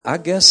I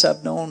guess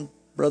I've known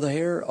Brother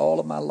Hare all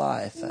of my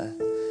life.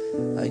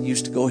 I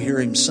used to go hear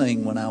him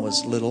sing when I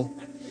was little.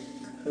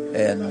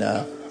 And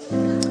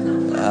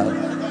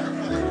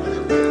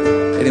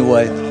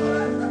anyway,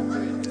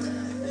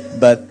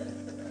 but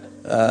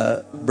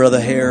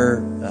Brother Hare,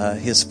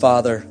 his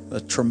father,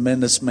 a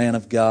tremendous man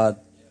of God.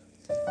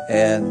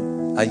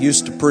 And I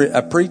used to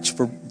I preached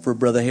for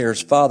Brother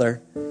Hare's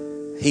father.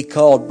 He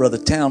called Brother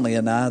Townley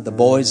and I the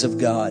boys of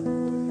God.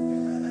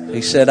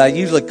 He said, I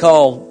usually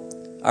call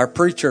our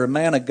preacher a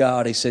man of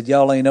God. He said,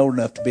 y'all ain't old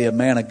enough to be a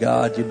man of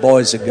God. You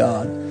boys of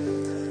God.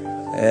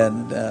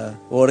 And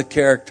what a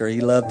character. He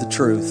loved the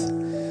truth.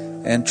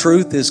 And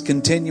truth is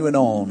continuing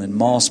on in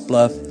Moss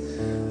Bluff,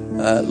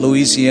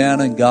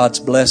 Louisiana. And God's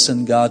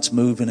blessing, God's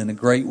moving in a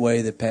great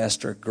way. They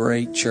pastor a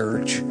great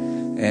church.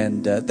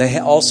 And they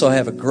also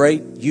have a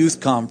great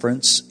youth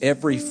conference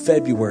every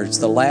February. It's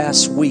the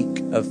last week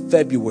of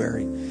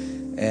February.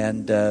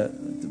 And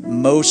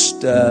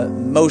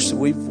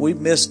we've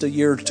missed a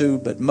year or two,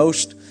 but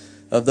most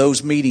of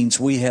those meetings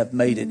we have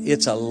made it.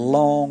 It's a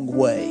long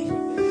way.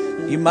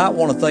 You might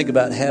want to think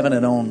about having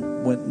it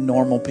on when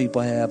normal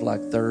people have,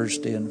 like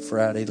Thursday and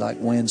Friday, like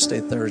Wednesday,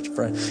 Thursday,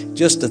 Friday.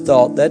 Just a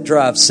thought, that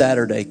drive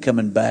Saturday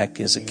coming back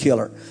is a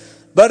killer.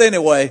 But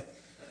anyway,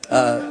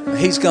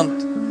 he's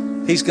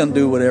going to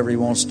do whatever he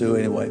wants to do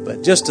anyway.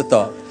 But just a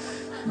thought.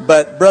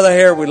 But Brother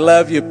Hare, we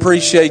love you,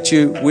 appreciate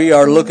you. We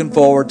are looking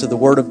forward to the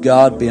Word of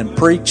God being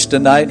preached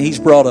tonight. He's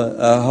brought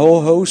a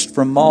whole host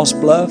from Moss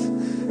Bluff.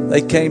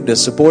 They came to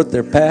support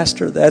their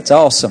pastor. That's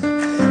awesome.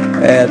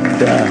 And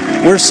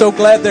we're so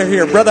glad they're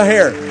here. Brother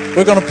Hare,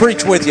 we're going to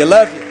preach with you.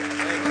 Love you.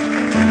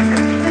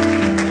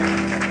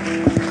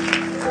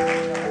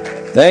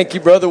 Thank you,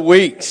 Brother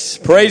Weeks.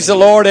 Praise the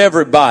Lord,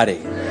 everybody.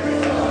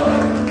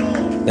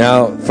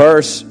 Now,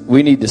 first,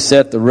 we need to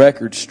set the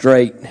record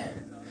straight.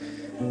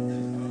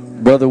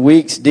 Brother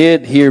Weeks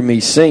did hear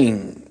me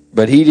sing,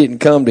 but he didn't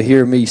come to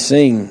hear me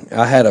sing.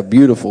 I had a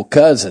beautiful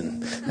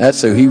cousin.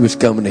 That's who he was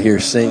coming to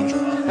hear sing.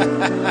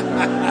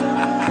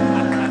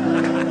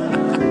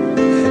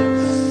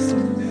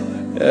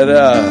 And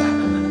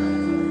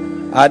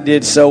I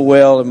did so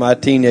well in my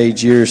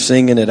teenage years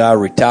singing that I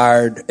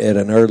retired at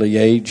an early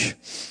age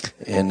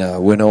and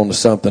went on to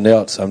something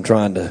else. I'm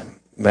trying to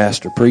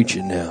master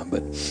preaching now,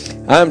 but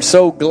I'm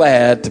so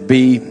glad to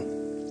be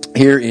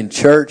here in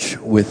church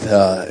with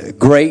a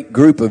great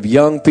group of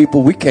young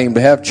people. We came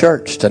to have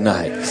church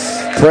tonight.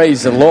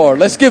 Praise the Lord.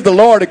 Let's give the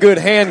Lord a good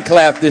hand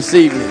clap this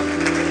evening.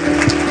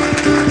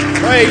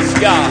 Praise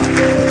God.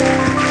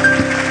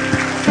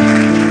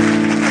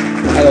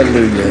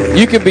 Hallelujah.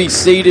 You can be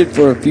seated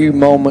for a few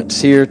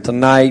moments here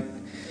tonight,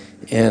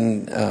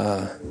 and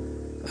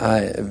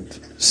I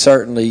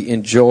certainly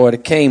enjoyed. I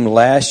came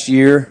last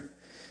year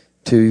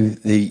to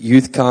the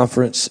youth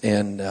conference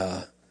and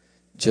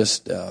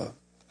just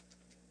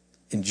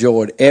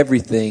enjoyed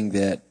everything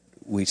that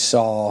we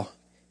saw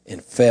and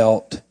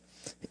felt.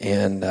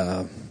 And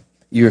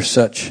you're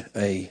such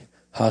a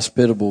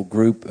hospitable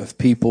group of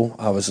people.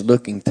 I was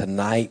looking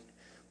tonight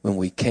when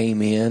we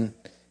came in.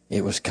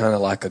 It was kind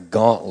of like a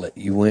gauntlet.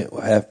 You went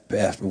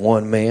after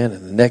one man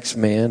and the next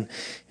man,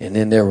 and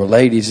then there were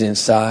ladies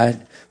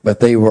inside,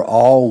 but they were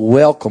all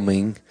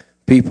welcoming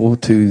people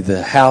to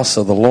the house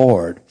of the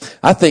Lord.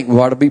 I think we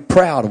ought to be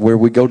proud of where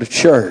we go to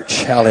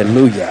church.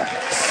 Hallelujah.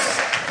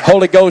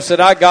 Holy Ghost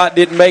that I got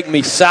didn't make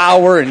me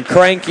sour and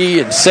cranky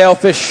and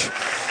selfish,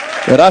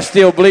 but I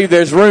still believe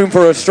there's room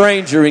for a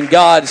stranger in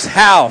God's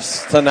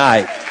house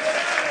tonight.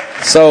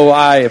 So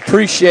I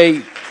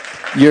appreciate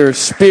your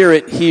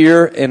spirit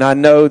here, and I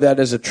know that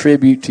is a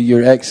tribute to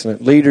your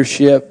excellent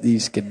leadership,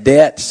 these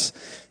cadets.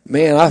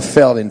 Man, I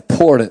felt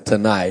important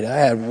tonight. I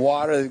had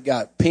water,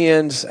 got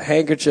pens, a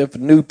handkerchief, a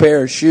new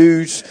pair of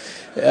shoes,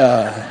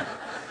 the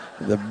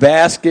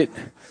basket.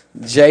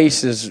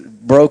 Jace has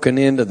broken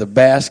into the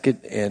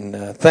basket, and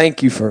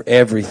thank you for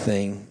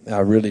everything. I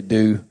really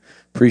do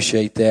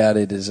appreciate that.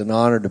 It is an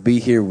honor to be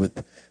here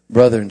with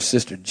Brother and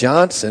Sister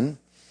Johnson,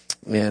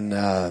 and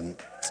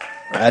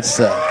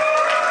that's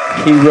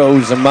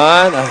heroes of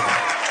mine.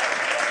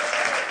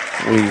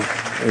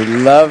 We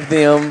love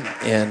them,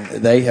 and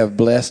they have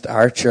blessed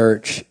our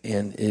church,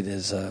 and it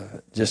is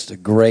just a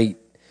great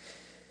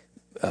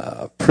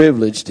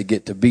privilege to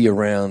get to be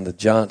around the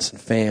Johnson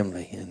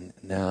family. And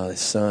now his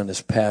son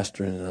is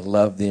pastoring, and I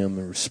love them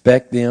and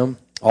respect them.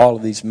 All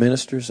of these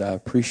ministers, I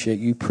appreciate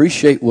you.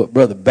 Appreciate what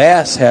Brother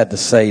Bass had to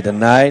say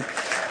tonight.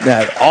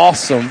 That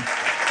awesome.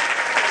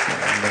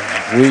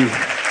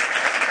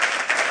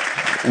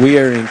 We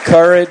are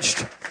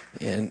encouraged.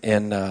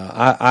 And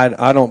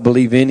I don't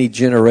believe any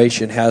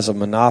generation has a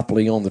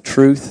monopoly on the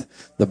truth.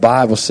 The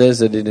Bible says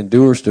that it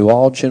endures to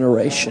all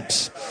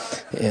generations.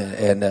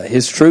 And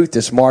his truth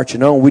is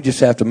marching on. We just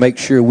have to make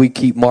sure we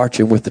keep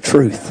marching with the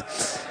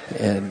truth.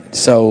 And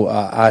so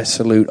I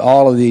salute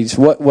all of these.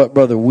 What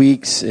Brother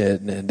Weeks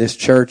and this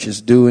church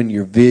is doing,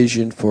 your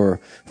vision for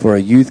a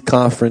youth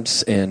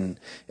conference and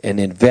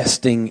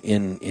investing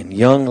in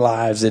young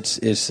lives,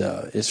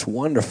 it's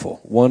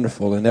wonderful,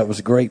 wonderful. And that was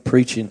great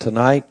preaching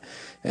tonight.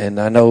 And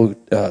I know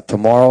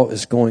tomorrow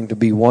is going to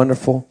be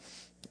wonderful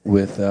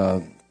with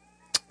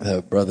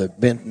Brother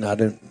Benton. I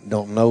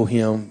don't know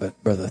him,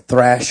 but Brother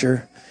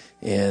Thrasher,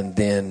 and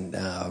then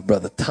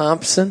Brother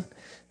Thompson.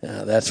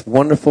 That's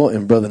wonderful,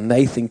 and Brother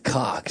Nathan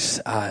Cox.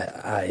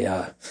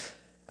 I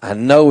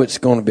know it's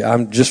going to be.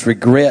 I'm just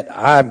regret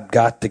I've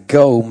got to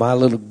go. My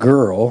little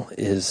girl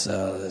is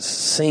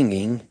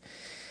singing,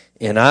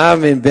 and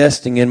I'm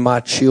investing in my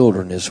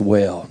children as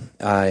well.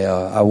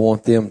 I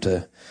want them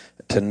to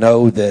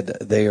know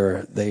that they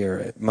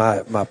are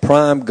my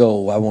prime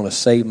goal. I want to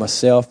save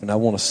myself, and I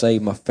want to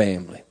save my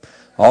family.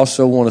 I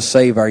also want to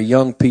save our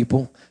young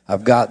people.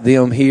 I've got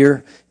them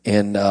here,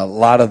 and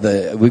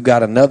we've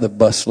got another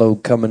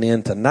busload coming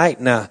in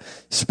tonight. Now,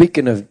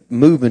 speaking of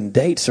moving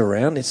dates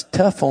around, it's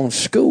tough on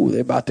school.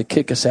 They're about to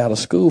kick us out of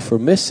school for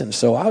missing.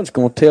 So I was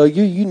going to tell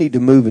you need to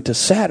move it to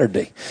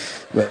Saturday,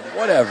 but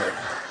whatever.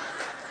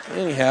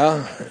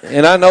 Anyhow,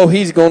 and I know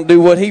he's going to do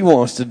what he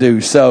wants to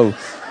do. So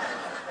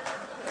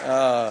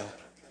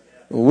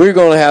we're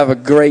going to have a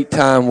great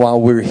time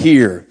while we're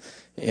here,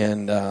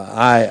 and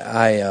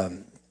I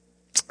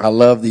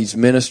love these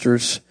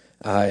ministers.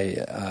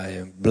 I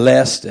am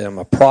blessed, and I'm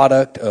a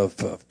product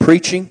of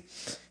preaching,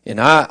 and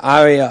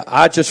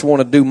I just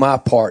want to do my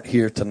part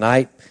here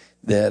tonight.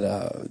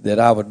 That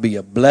I would be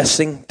a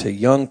blessing to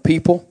young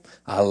people.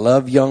 I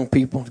love young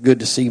people. It's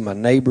good to see my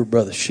neighbor,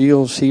 Brother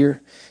Shields,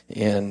 here.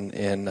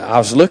 And I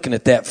was looking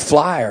at that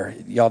flyer.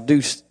 Y'all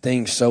do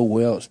things so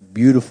well. It's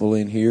beautiful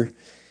in here.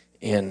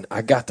 And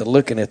I got to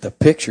looking at the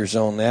pictures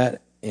on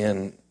that,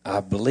 and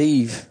I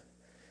believe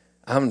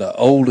I'm the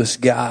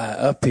oldest guy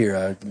up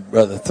here.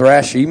 Brother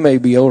Thrasher, he may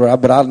be older,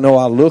 but I know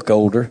I look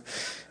older.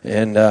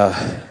 And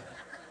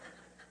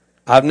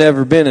I've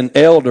never been an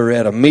elder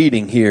at a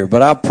meeting here,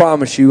 but I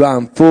promise you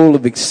I'm full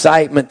of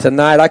excitement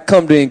tonight. I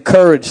come to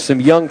encourage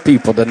some young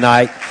people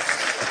tonight.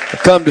 I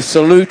come to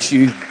salute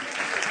you.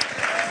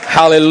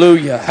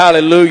 Hallelujah,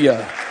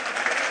 hallelujah,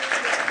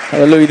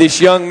 hallelujah.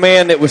 This young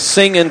man that was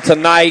singing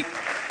tonight,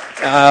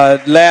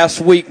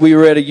 last week we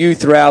were at a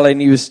youth rally, and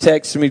he was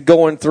texting me,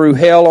 going through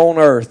hell on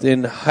earth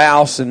in the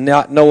house and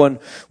not knowing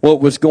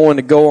what was going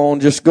to go on,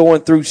 just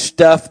going through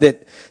stuff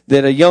that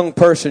a young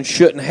person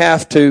shouldn't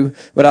have to.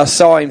 But I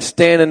saw him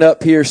standing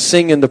up here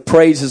singing the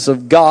praises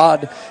of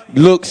God.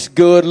 Looks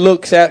good,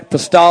 looks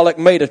apostolic,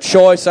 made a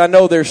choice. I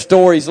know there's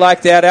stories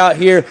like that out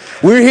here.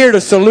 We're here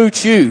to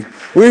salute you.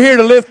 We're here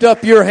to lift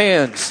up your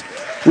hands.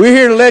 We're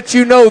here to let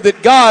you know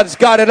that God's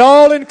got it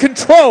all in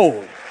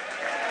control.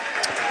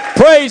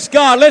 Praise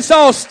God. Let's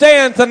all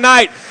stand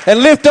tonight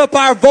and lift up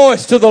our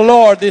voice to the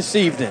Lord this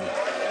evening.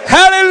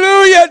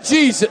 Hallelujah,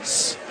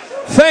 Jesus.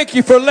 Thank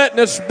you for letting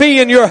us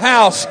be in your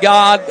house,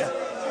 God.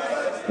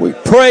 We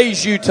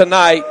praise you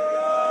tonight.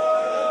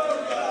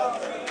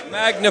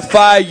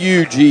 Magnify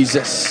you,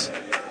 Jesus.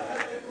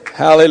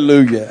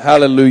 Hallelujah.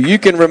 Hallelujah. You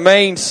can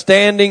remain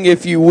standing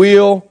if you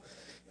will.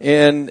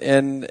 And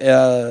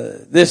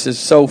this is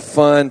so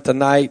fun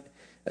tonight.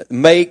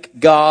 Make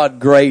God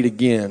great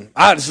again.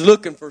 I was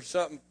looking for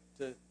something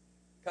to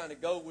kind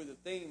of go with the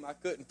theme. I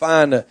couldn't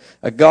find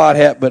a God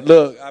hat, but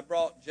look, I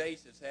brought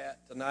Jace's hat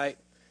tonight.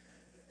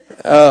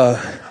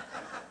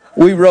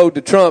 We rode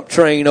the Trump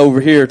train over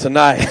here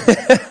tonight.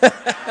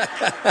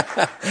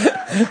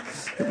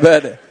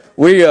 But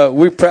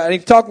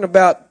he's talking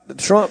about the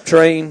Trump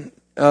train.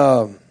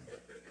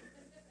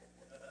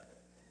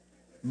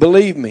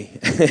 Believe me,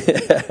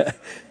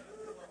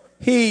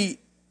 he's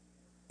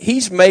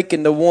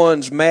making the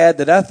ones mad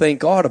that I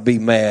think ought to be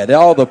mad.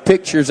 All the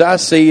pictures I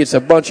see, it's a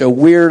bunch of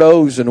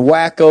weirdos and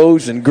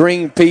wackos and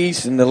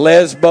Greenpeace and the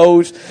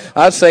lesbos.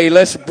 I say,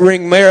 let's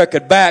bring America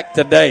back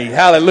today.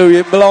 Hallelujah.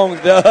 It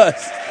belongs to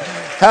us.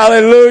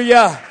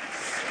 Hallelujah.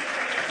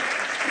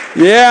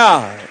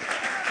 Yeah.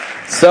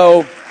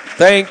 So,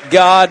 thank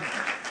God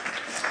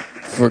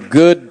for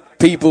good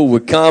people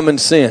with common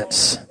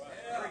sense.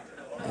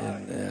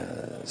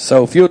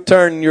 So if you'll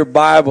turn your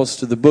Bibles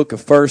to the book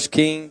of 1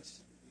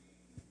 Kings.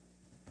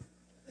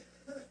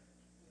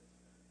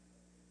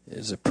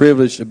 It's a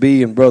privilege to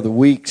be in Brother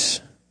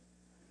Weeks.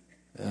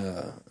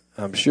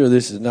 I'm sure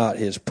this is not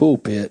his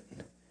pulpit,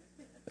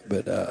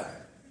 but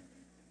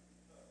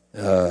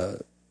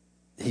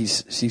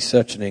he's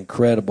such an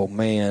incredible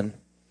man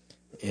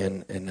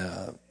and an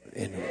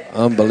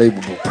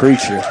unbelievable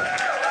preacher.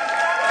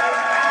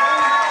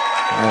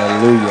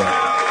 Hallelujah.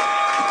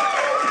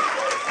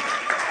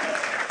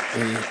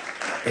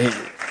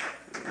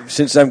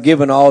 Since I'm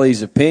giving all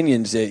these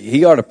opinions,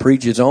 he ought to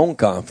preach his own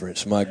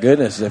conference. My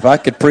goodness, if I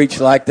could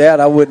preach like that,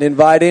 I wouldn't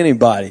invite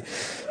anybody.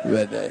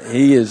 But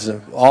he is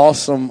an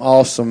awesome,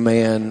 awesome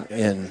man,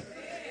 and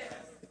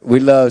we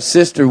love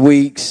Sister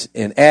Weeks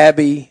and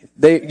Abby.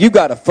 You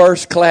got a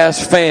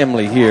first-class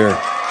family here.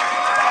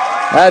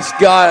 That's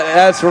God.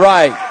 That's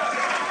right.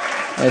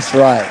 That's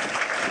right.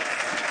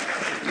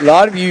 A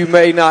lot of you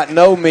may not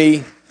know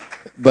me.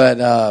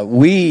 But I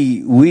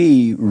really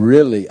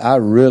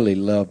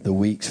love the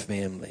Weeks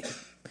family.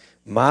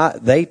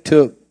 They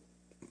took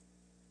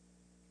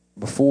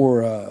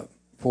before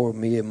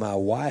me and my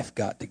wife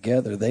got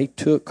together. They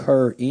took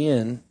her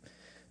in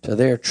to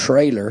their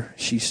trailer.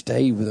 She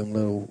stayed with them a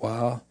little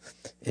while.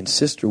 And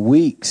Sister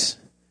Weeks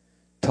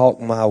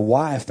talked my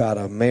wife out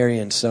of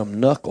marrying some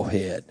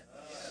knucklehead.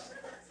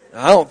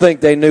 I don't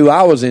think they knew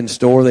I was in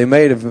store. They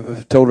may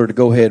have told her to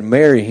go ahead and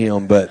marry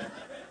him, but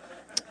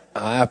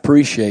I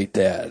appreciate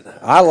that.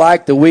 I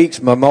like the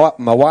Weeks. My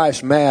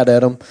wife's mad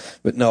at them,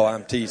 but no,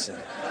 I'm teasing.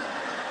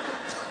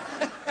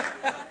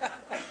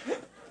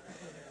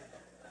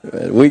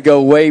 We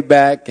go way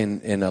back,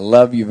 and I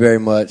love you very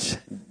much.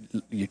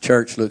 Your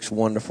church looks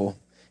wonderful,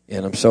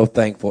 and I'm so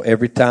thankful.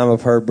 Every time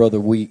I've heard Brother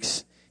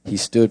Weeks, he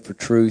stood for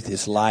truth.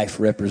 His life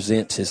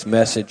represents his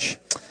message,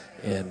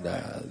 and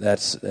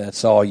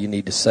that's all you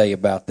need to say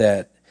about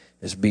that,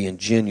 is being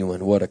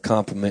genuine. What a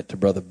compliment to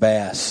Brother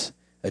Bass,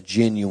 a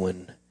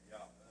genuine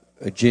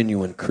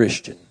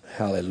Christian.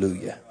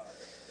 Hallelujah.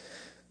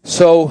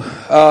 So,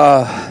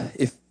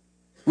 if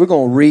we're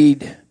going to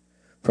read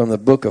from the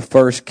book of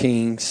 1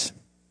 Kings.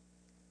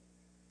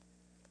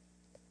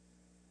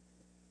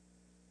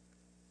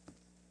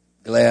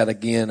 Glad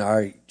again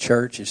our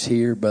church is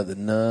here. Brother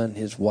Nunn,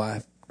 his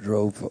wife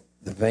drove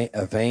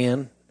a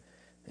van,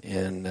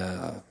 and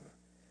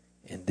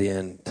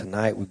then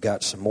tonight we've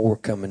got some more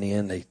coming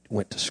in. They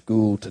went to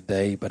school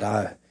today, but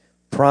I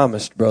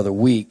promised Brother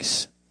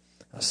Weeks,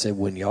 I said,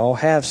 when y'all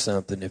have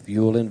something, if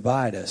you'll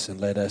invite us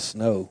and let us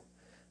know,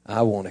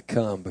 I want to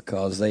come,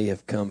 because they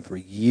have come for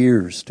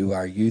years to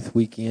our youth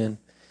weekend,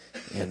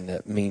 and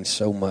that means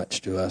so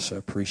much to us. I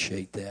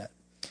appreciate that.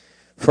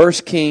 1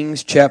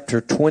 Kings chapter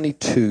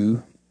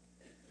 22,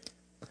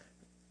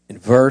 in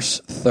verse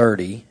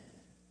 30.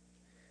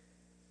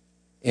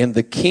 And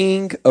the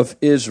king of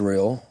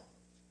Israel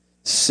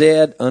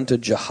said unto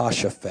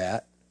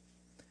Jehoshaphat,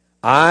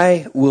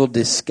 I will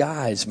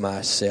disguise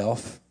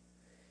myself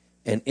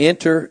and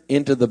enter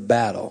into the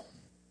battle,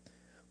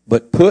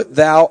 but put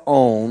thou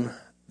on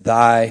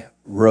thy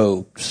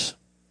robes.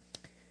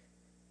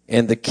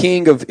 And the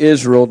king of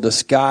Israel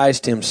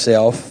disguised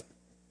himself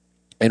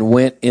and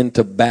went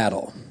into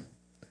battle.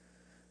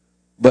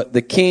 But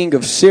the king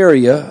of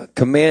Syria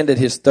commanded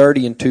his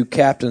 32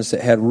 captains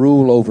that had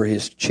rule over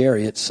his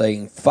chariots,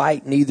 saying,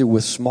 fight neither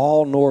with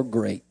small nor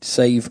great,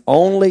 save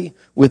only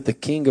with the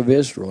king of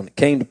Israel. And it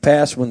came to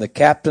pass, when the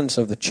captains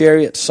of the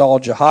chariots saw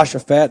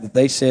Jehoshaphat, that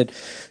they said,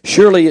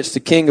 surely it's the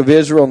king of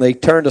Israel. And they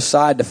turned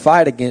aside to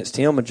fight against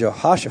him, and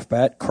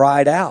Jehoshaphat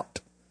cried out.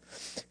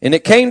 And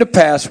it came to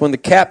pass, when the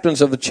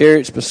captains of the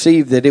chariots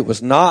perceived that it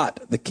was not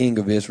the king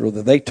of Israel,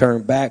 that they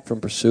turned back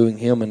from pursuing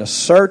him. And a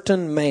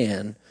certain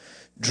man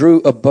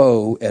drew a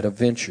bow at a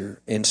venture,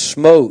 and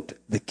smote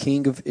the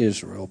king of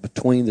Israel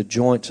between the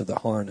joints of the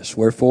harness.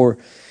 Wherefore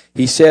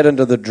he said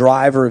unto the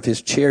driver of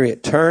his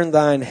chariot, turn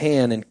thine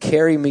hand, and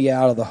carry me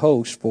out of the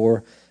host,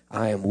 for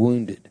I am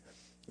wounded.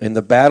 And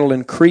the battle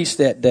increased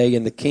that day,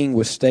 and the king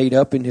was stayed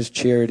up in his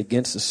chariot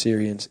against the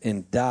Syrians,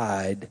 and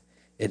died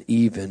at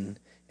even,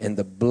 and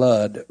the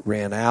blood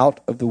ran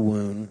out of the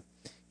wound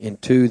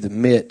into the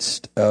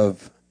midst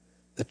of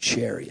the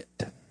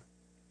chariot.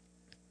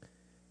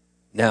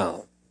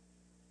 Now,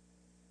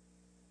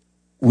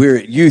 we're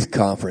at youth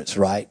conference,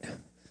 right?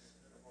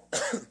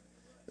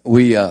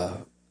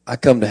 I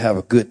come to have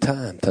a good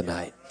time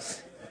tonight.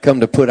 Come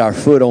to put our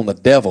foot on the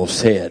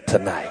devil's head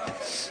tonight.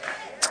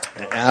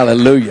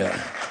 Hallelujah.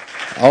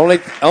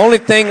 Only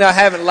thing I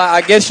haven't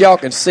liked, I guess y'all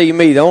can see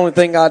me. The only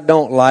thing I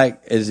don't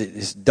like is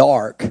it's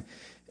dark.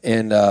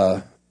 And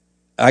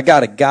I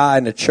got a guy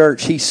in the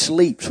church, he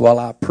sleeps while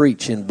I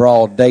preach in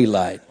broad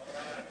daylight.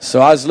 So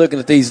I was looking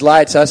at these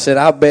lights. I said,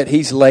 I bet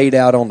he's laid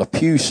out on the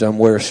pew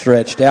somewhere,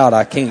 stretched out.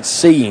 I can't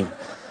see him.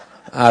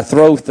 I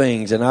throw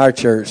things in our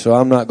church, so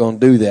I'm not going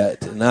to do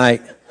that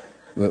tonight.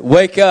 But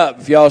wake up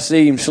if y'all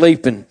see him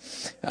sleeping.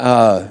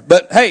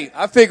 But hey,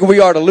 I figure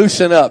we ought to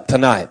loosen up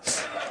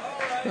tonight.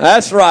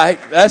 That's right.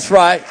 That's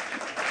right.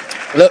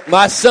 Look,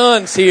 my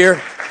son's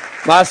here.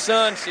 My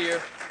son's here.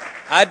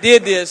 I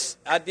did this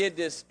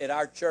at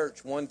our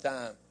church one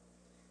time.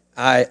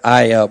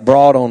 I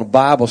brought on a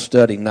Bible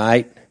study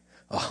night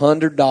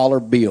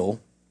 $100 bill,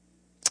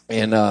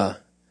 and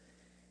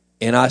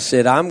I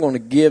said, I'm going to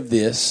give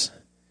this.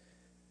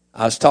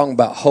 I was talking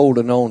about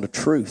holding on to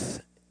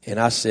truth, and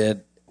I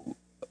said,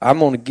 I'm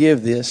going to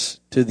give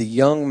this to the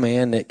young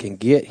man that can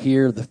get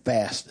here the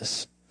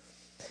fastest,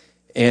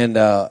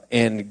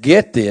 and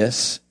get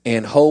this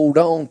and hold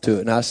on to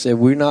it. And I said,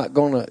 we're not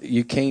going to.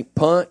 You can't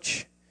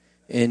punch,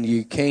 and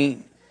you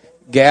can't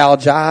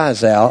gouge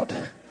eyes out,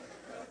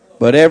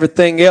 but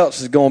everything else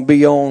is going to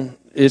be on.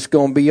 It's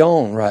going to be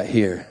on right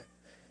here.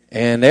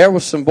 And there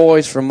was some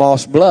boys from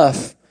Moss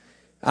Bluff.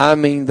 I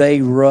mean,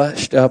 they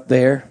rushed up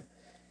there,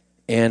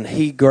 and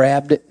he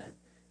grabbed it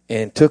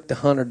and took the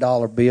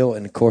 $100 bill.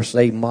 And of course,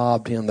 they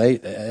mobbed him.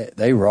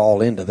 They were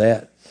all into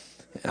that.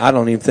 I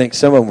don't even think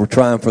some of them were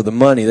trying for the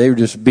money. They were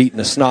just beating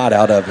the snot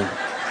out of him.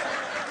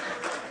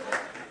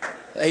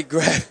 They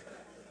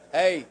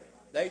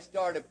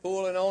started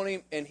pulling on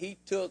him, and he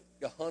took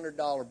the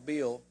 $100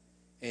 bill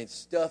and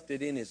stuffed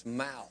it in his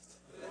mouth.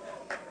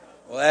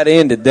 Well, that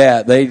ended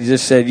that. They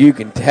just said, you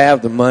can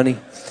have the money.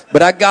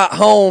 But I got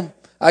home,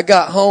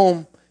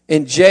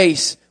 and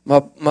Jace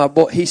my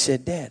boy, he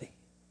said, Daddy,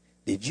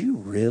 did you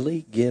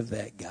really give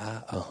that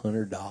guy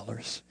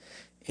 $100?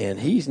 And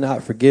he's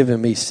not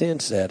forgiven me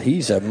since that.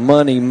 He's a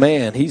money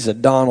man. He's a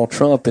Donald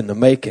Trump in the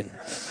making.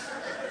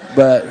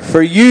 But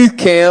for youth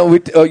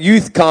camp,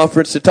 youth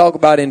conference to talk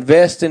about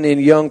investing in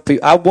young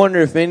people, I wonder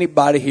if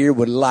anybody here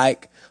would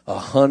like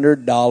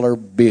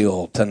 $100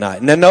 bill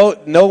tonight. Now,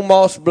 no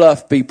Moss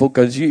Bluff people,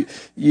 because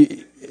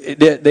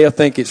they'll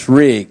think it's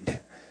rigged.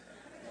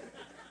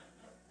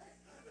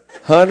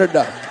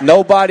 $100.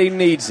 Nobody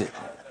needs it.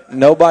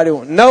 Nobody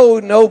wants.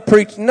 No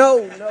preach.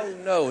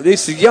 No.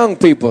 This is young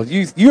people.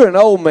 You're an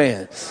old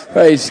man.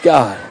 Praise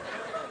God.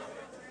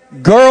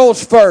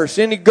 Girls first.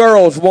 Any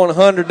girls want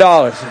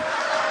 $100?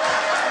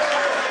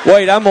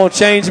 Wait, I'm going to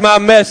change my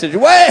message.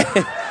 Wait.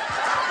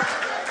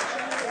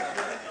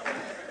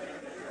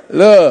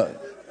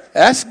 Look,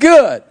 that's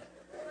good.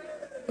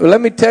 Well,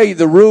 let me tell you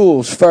the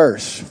rules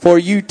first. For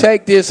you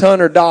take this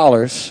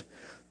 $100,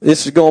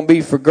 this is going to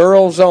be for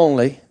girls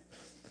only.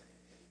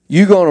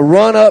 You're going to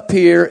run up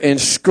here and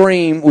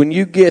scream when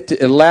you get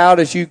to, as loud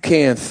as you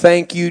can,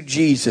 thank you,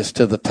 Jesus,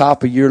 to the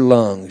top of your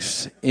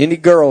lungs. Any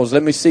girls,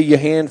 let me see your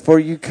hand for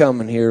you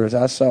coming here as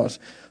I saw it.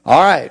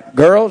 All right,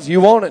 girls, you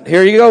want it.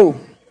 Here you go.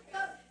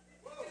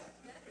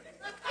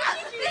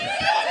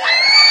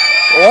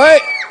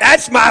 Wait,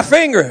 that's my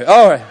finger.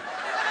 All right.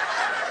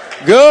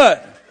 Good.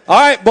 All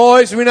right,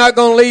 boys, we're not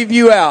going to leave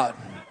you out.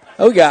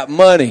 We got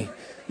money.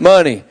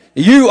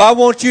 I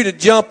want you to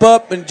jump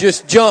up and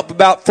just jump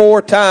about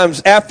 4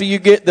 times after you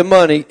get the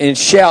money and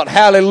shout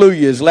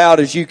hallelujah as loud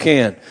as you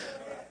can.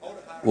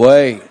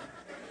 Wait.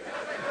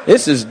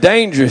 This is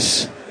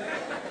dangerous.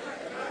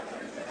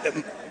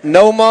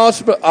 No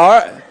moss. All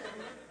right.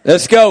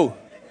 Let's go.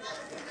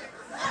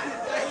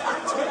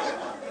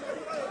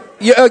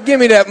 Give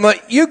me that money.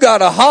 You got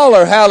to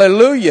holler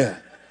hallelujah.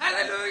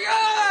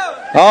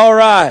 Hallelujah. All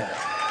right.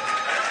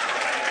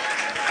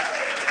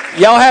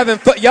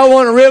 Y'all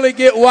want to really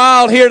get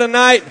wild here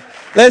tonight?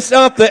 Let's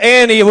up the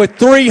ante with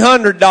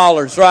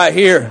 $300 right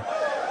here.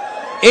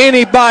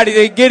 Anybody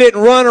that get it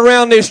and run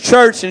around this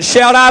church and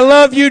shout, I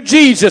love you,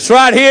 Jesus,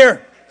 right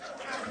here.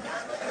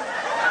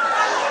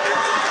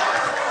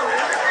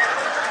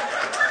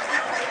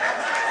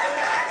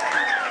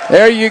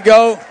 There you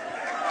go.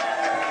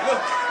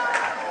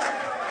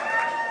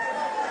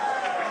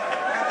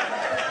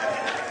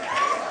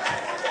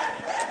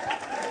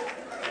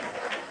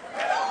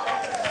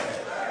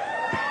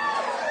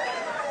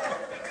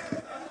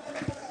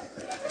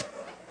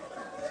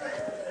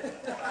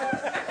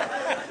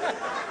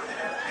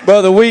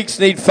 Brother Weeks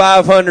need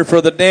 $500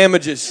 for the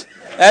damages.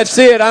 That's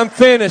it. I'm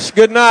finished.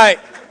 Good night.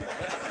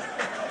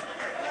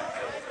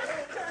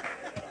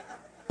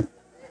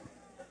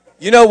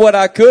 You know what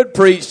I could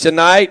preach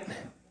tonight?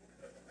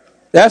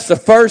 That's the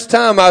first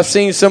time I've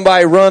seen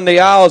somebody run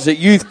the aisles at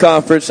youth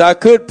conference. I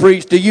could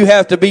preach, do you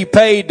have to be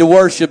paid to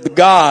worship the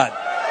God?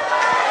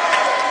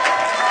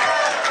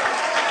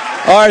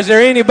 Or is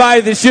there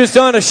anybody that's just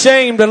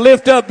unashamed to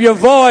lift up your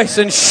voice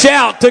and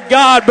shout to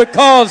God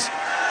because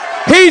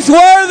He's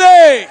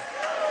worthy?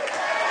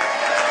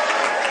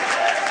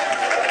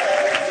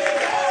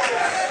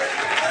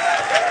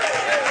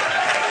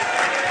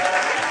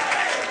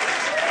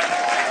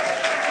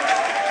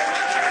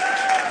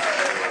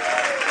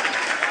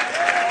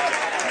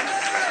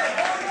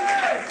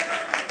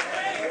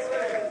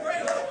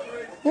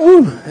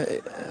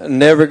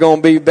 Never going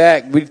to be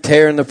back. We're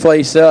tearing the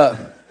place up.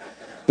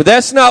 But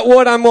that's not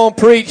what I'm going to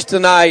preach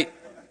tonight.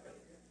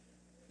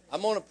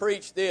 I'm going to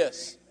preach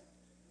this.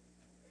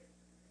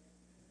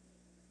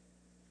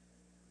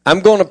 I'm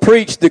going to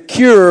preach the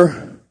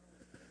cure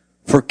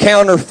for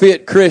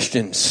counterfeit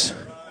Christians.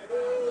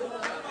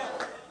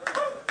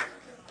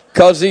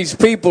 Because these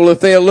people, if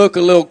they'll look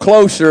a little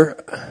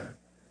closer,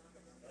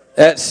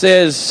 that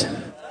says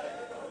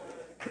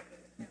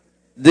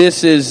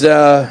this is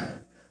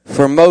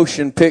for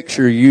motion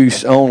picture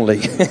use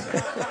only.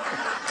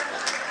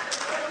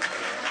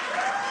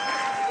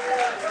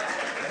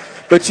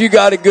 But you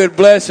got a good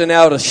blessing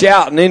out of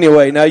shouting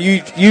anyway. Now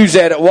you use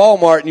that at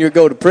Walmart and you'll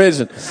go to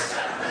prison.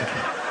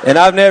 And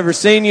I've never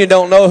seen you,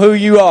 don't know who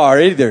you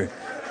are either.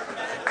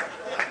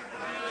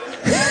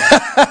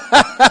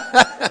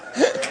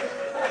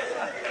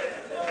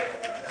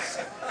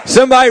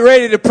 Somebody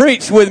ready to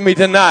preach with me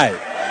tonight?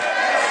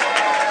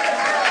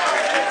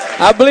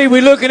 I believe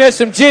we're looking at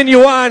some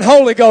genuine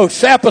Holy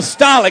Ghost,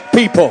 apostolic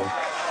people.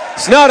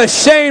 It's not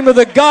ashamed of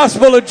the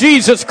gospel of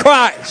Jesus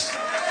Christ.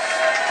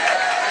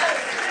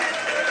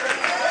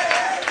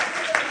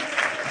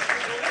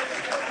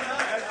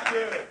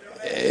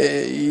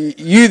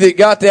 You that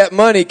got that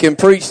money can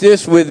preach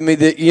this with me,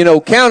 that, you know,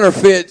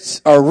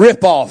 counterfeits are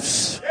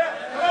rip-offs.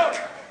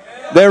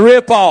 They're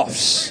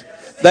rip-offs.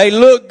 They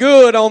look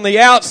good on the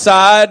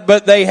outside,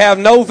 but they have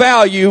no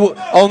value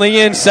on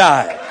the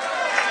inside.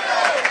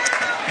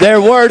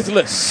 They're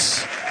worthless.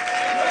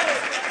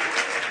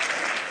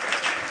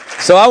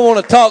 So I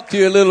want to talk to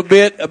you a little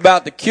bit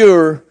about the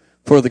cure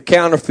for the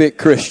counterfeit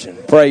Christian.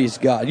 Praise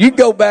God. You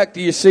go back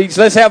to your seats.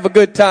 Let's have a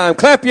good time.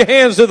 Clap your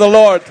hands to the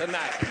Lord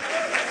tonight.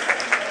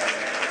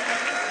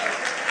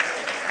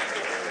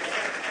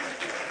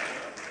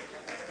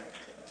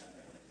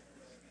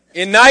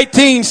 In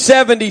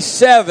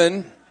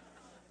 1977,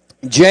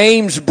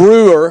 James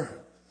Brewer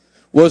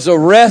was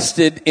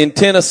arrested in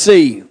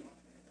Tennessee.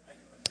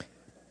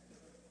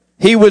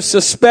 He was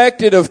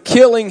suspected of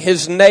killing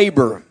his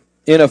neighbor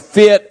in a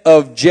fit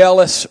of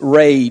jealous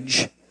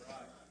rage.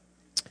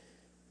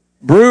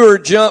 Brewer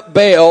jumped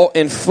bail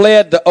and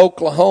fled to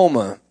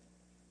Oklahoma,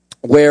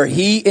 where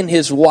he and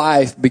his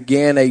wife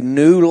began a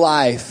new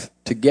life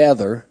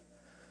together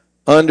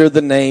under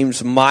the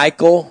names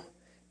Michael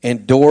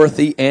and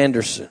Dorothy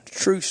Anderson.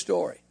 True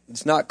story.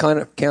 It's not kind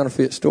of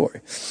counterfeit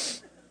story.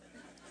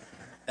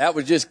 That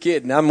was just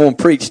kidding. I'm going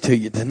to preach to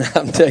you tonight.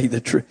 I'm tell you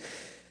the truth.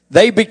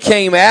 They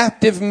became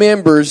active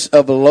members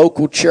of a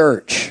local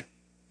church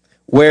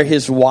where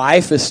his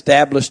wife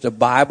established a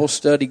Bible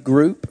study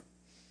group.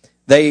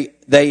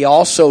 They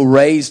also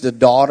raised a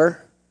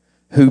daughter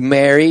who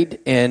married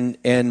and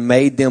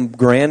made them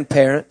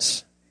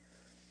grandparents.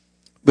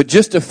 But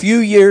just a few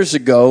years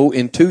ago,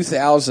 in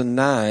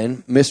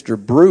 2009, Mr.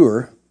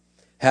 Brewer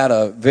had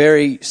a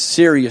very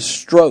serious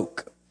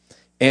stroke.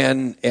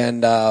 And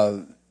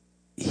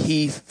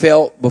he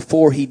felt,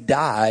 before he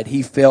died,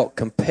 he felt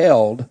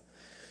compelled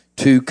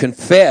to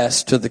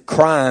confess to the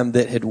crime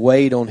that had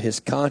weighed on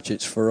his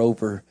conscience for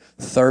over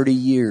 30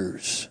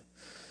 years.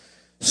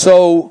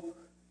 So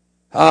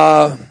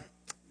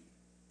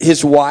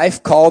his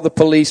wife called the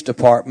police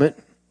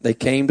department. They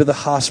came to the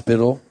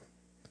hospital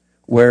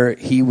where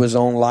he was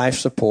on life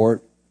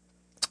support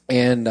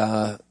and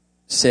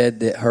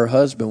said that her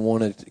husband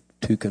wanted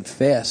to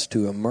confess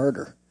to a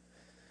murder.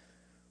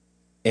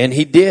 And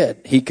he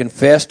did. He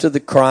confessed to the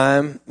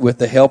crime with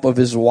the help of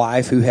his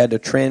wife, who had to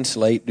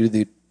translate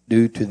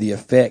due to the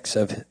effects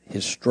of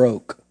his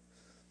stroke.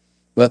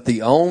 But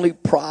the only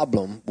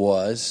problem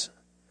was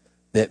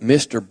that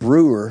Mr.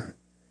 Brewer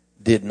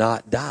did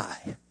not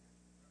die.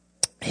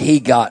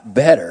 He got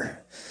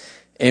better.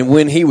 And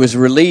when he was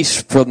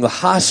released from the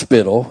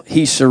hospital,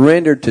 he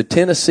surrendered to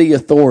Tennessee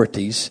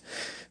authorities,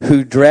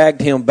 who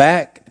dragged him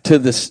back to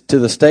the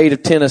state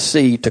of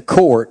Tennessee to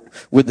court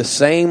with the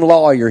same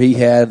lawyer he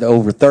had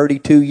over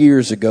 32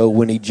 years ago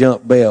when he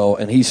jumped bail,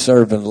 and he's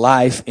serving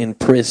life in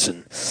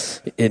prison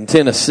in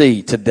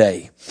Tennessee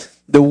today.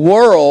 The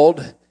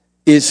world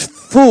is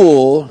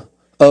full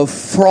of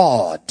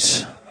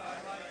frauds,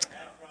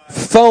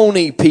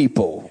 phony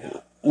people.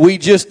 We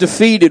just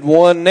defeated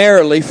one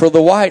narrowly for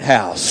the White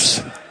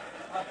House.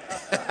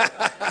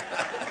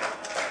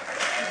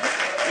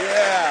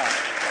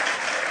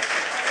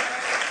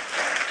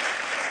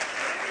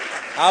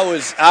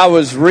 I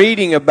was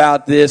reading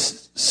about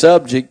this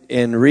subject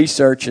and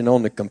researching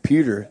on the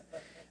computer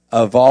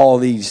of all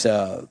these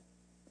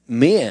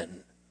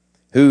men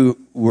who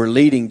were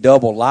leading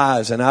double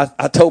lives. And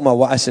I told my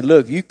wife, I said,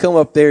 look, you come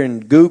up there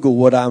and Google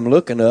what I'm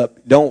looking up.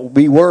 Don't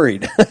be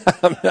worried.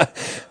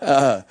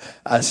 I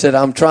said,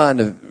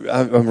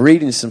 I'm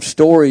reading some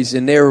stories,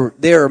 and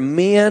there are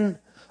men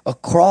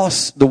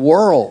across the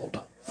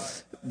world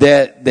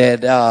that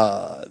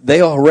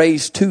they'll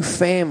raise two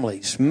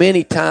families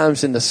many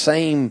times in the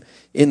same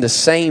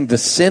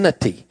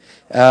vicinity,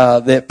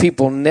 that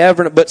people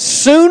never know. But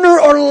sooner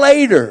or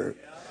later,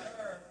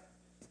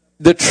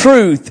 the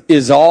truth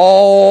is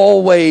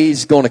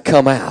always going to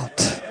come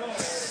out.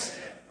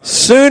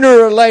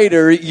 Sooner or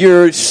later,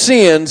 your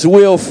sins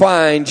will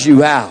find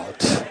you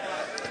out.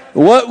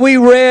 What we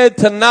read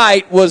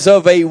tonight was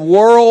of a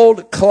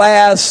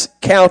world-class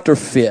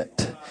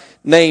counterfeit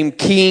named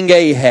King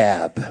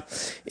Ahab.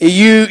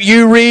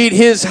 You read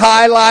his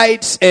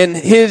highlights and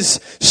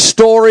his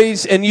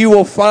stories, and you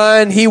will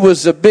find he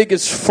was the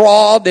biggest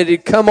fraud that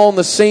had come on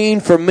the scene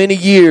for many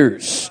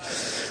years.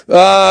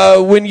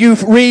 When you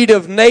read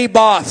of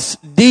Naboth's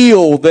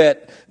deal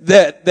that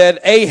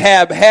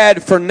Ahab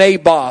had for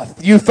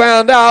Naboth, you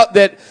found out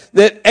that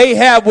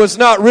Ahab was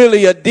not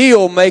really a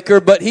deal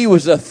maker, but he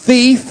was a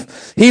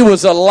thief, he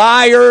was a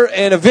liar,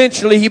 and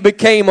eventually he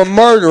became a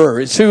murderer.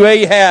 It's who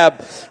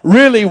Ahab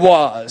really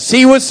was.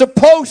 He was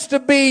supposed to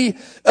be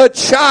a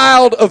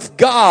child of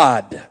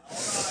God,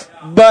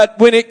 but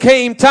when it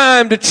came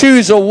time to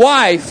choose a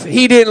wife,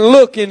 he didn't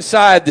look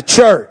inside the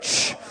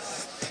church.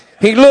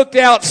 He looked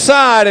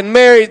outside and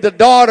married the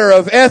daughter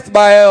of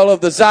Ethbaal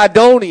of the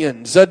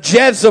Zidonians, a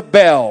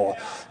Jezebel,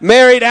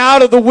 married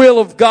out of the will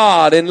of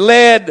God, and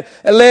led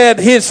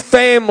his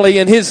family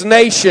and his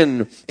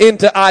nation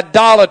into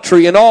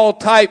idolatry and all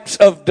types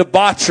of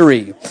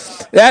debauchery.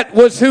 That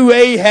was who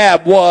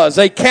Ahab was,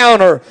 a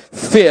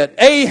counterfeit.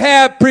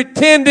 Ahab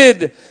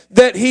pretended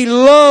that he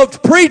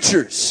loved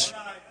preachers.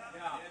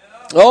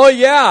 Oh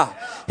yeah.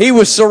 He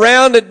was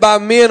surrounded by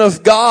men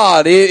of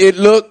God. It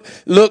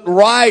looked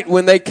right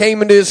when they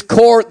came into his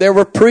court. There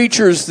were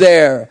preachers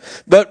there.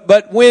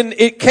 But when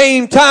it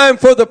came time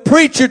for the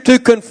preacher to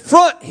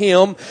confront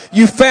him,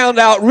 you found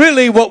out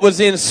really what was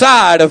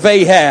inside of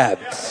Ahab.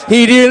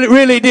 He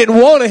really didn't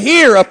want to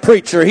hear a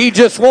preacher. He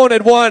just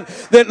wanted one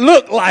that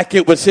looked like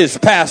it was his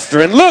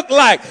pastor and looked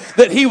like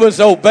that he was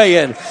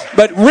obeying.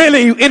 But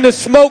really, in the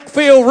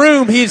smoke-filled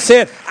room, he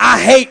said, I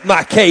hate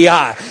my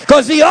KI.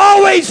 Because he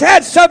always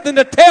had something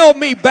to tell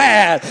me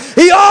bad.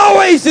 He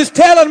always is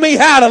telling me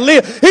how to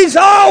live. He's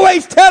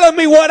always telling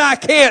me what I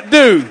can't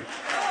do.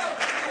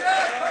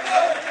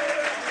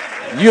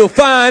 You'll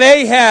find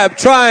Ahab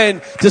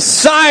trying to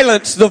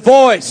silence the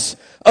voice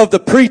of the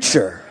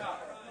preacher.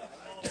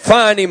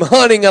 Find him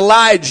hunting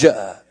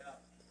Elijah.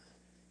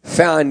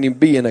 Find him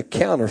being a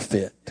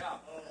counterfeit.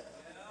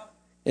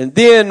 And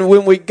then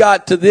when we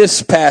got to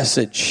this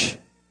passage,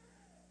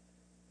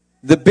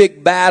 the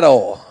big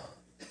battle,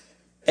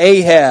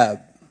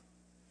 Ahab,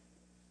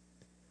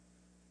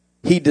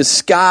 he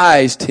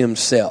disguised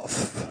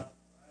himself.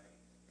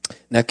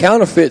 Now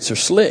counterfeits are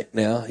slick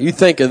now. You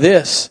think of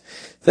this.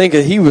 Think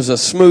of he was a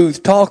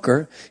smooth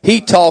talker.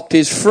 He talked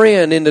his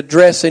friend into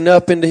dressing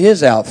up into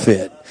his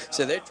outfit.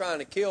 Said, they're trying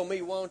to kill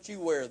me, why don't you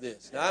wear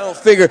this? Now,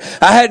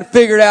 I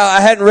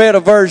hadn't read a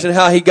version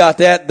how he got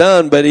that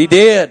done, but he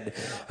did.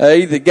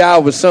 The guy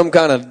was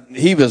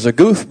he was a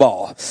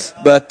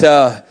goofball. But,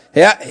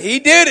 yeah, he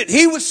did it.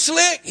 He was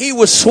slick. He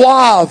was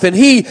suave. And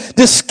he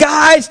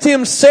disguised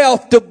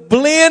himself to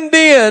blend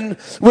in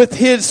with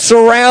his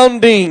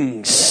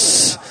surroundings.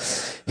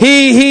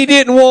 He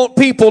didn't want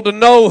people to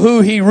know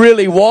who he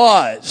really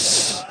was.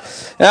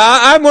 Now,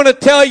 I'm going to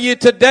tell you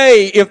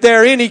today, if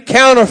there are any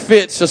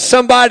counterfeits of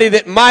somebody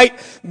that might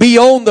be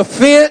on the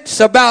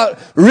fence about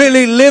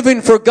really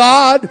living for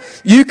God,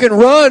 you can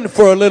run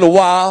for a little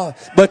while,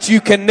 but you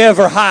can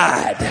never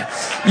hide.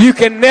 You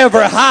can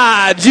never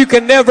hide. You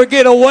can never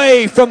get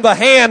away from the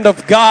hand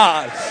of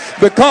God.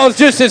 Because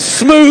just as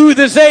smooth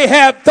as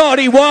Ahab thought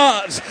he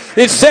was,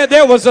 it said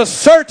there was a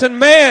certain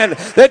man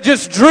that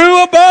just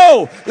drew a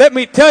bow. Let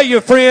me tell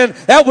you, friend,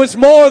 that was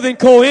more than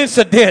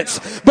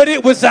coincidence. But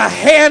it was the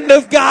hand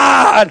of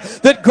God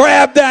that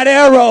grabbed that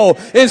arrow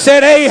and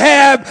said,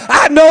 Ahab,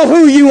 I know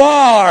who you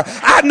are.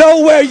 I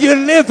know where you're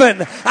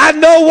living. I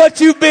know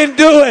what you've been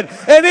doing.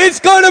 And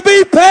it's going to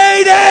be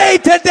payday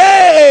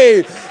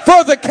today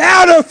for the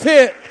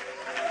counterfeit.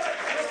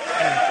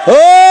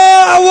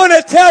 Oh, I want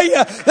to tell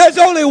you, there's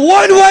only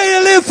one way to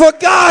live for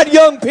God,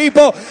 young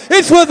people.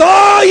 It's with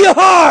all your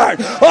heart,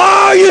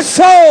 all your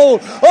soul,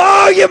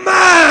 all your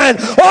mind,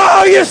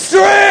 all your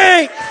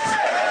strength.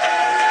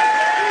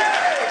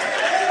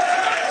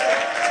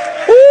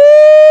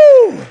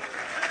 Woo!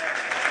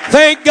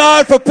 Thank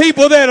God for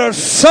people that are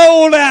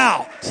sold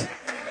out.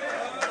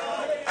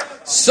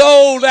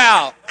 Sold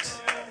out.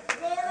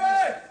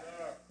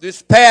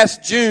 This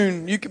past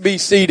June, you can be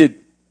seated.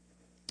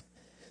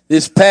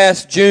 This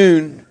past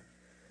June,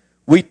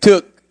 we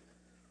took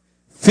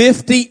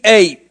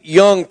 58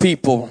 young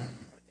people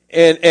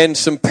and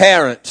some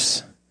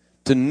parents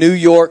to New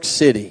York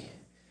City.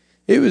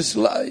 It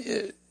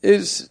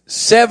was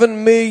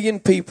 7 million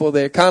people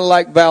there, kind of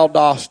like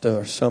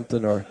Valdosta or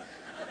something, or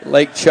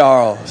Lake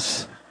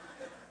Charles.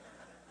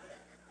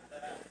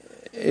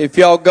 If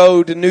y'all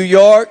go to New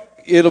York,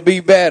 it'll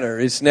be better.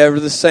 It's never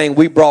the same.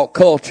 We brought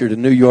culture to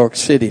New York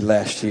City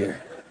last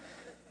year.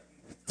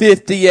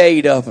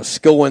 58 of us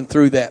going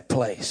through that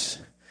place.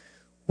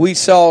 We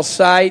saw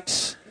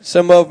sights.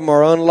 Some of them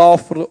are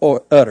unlawful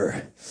or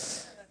utter.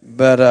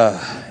 But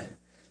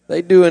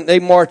they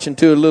marching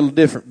to a little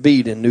different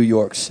beat in New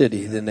York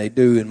City than they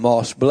do in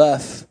Moss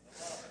Bluff.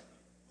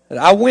 And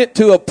I went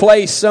to a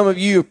place, some of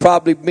you have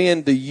probably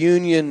been to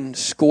Union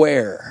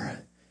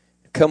Square.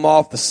 Come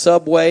off the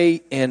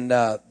subway and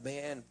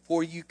man,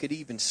 before you could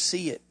even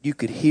see it, you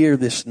could hear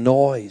this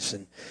noise.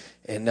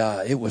 And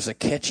it was a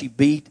catchy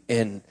beat.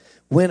 And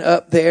went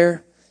up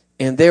there,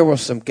 and there were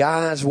some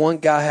guys. One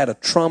guy had a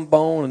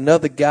trombone.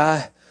 Another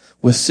guy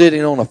was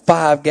sitting on a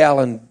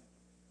 5-gallon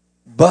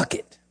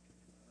bucket.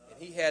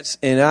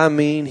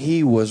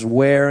 He was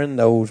wearing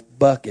those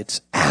buckets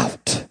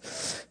out.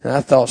 And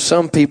I thought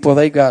some people,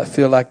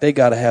 feel like they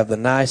got to have the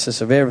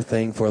nicest of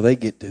everything before they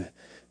get to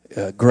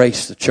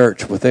grace the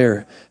church with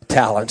their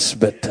talents.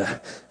 But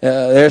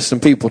there's some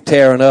people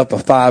tearing up a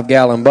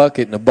 5-gallon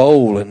bucket and a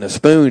bowl and a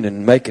spoon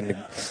and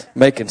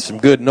making some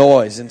good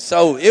noise. And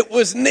so it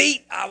was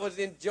neat. I was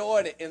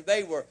enjoying it. And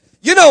they were,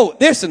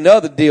 there's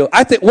another deal.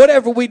 I think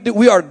whatever we do,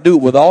 we ought to do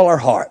it with all our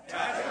heart.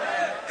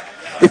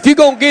 If you're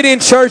going to get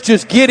in church,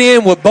 just get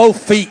in with both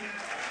feet.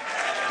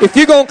 If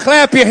you're going to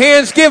clap your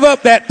hands, give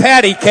up that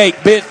patty cake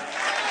bit.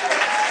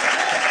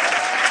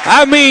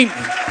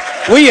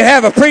 Will you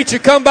have a preacher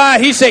come by?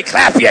 He say,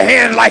 clap your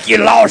hands like you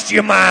lost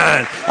your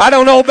mind. I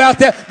don't know about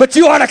that, but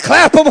you ought to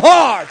clap them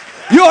hard.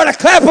 You ought to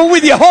clap them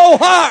with your whole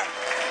heart.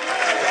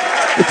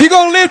 If you're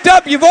going to lift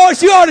up your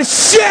voice, you ought to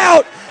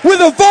shout with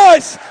a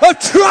voice of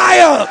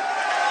triumph.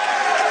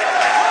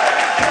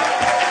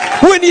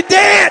 When you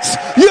dance,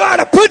 you ought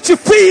to put your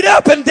feet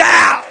up and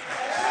down.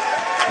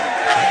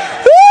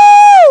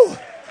 Woo!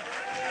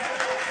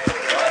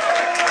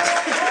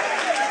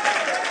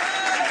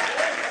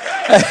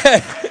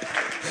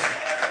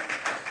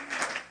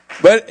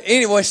 But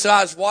anyway, so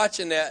I was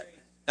watching that.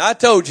 I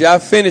told you I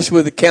finished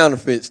with the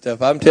counterfeit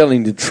stuff. I'm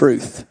telling you the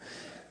truth.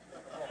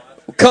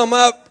 Come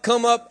up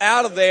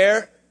out of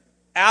there,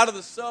 out of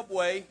the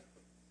subway,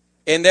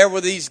 and there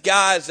were these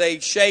guys, they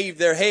shaved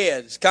their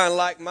heads, kind of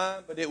like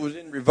mine, but it was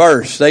in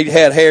reverse. They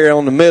had hair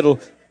on the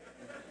middle,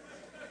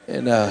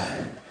 And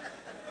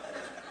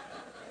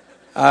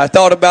I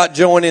thought about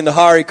joining the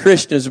Hare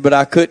Krishnas, but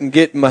I couldn't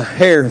get my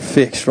hair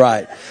fixed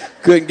right.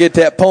 Couldn't get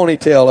that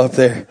ponytail up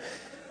there.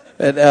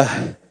 And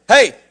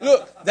hey,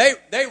 look,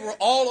 they were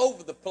all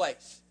over the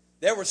place.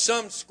 There were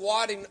some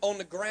squatting on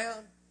the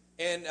ground,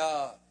 and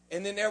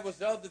then there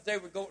was others. They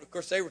were going. Of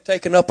course, they were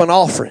taking up an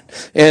offering,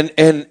 and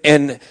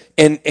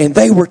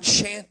they were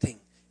chanting.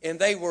 And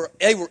they were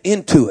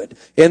into it,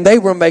 and they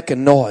were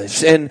making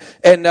noise, and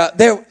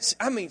there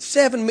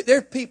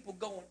are people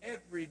going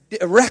every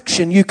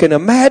direction you can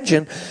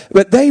imagine,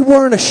 but they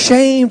weren't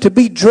ashamed to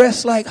be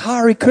dressed like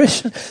Hare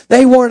Krishna.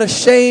 They weren't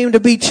ashamed to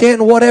be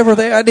chanting whatever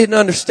I didn't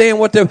understand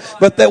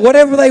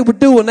whatever they were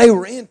doing, they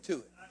were into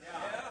it.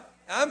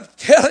 I'm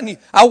telling you,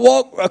 I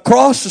walked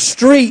across the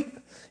street,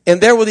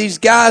 and there were these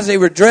guys. They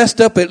were dressed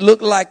up. It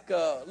looked like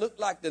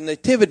the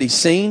nativity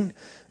scene.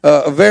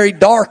 A very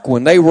dark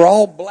one. They were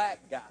all black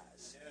guys.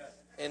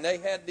 And they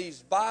had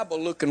these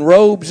Bible-looking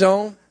robes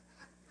on.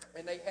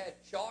 And they had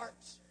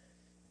charts.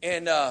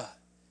 And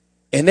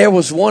there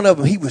was one of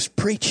them, he was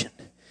preaching.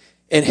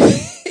 And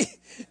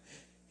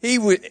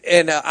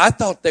I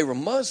thought they were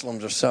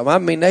Muslims or something. I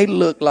mean, they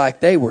looked like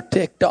they were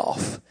ticked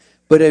off.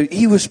 But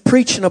he was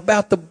preaching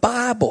about the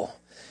Bible.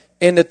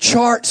 And the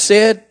chart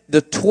said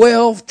the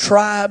 12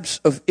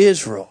 tribes of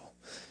Israel.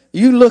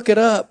 You look it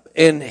up,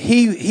 and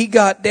he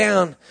got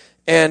down.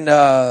 And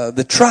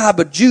the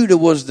tribe of Judah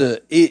was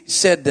the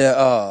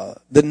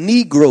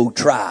Negro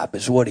tribe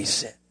is what he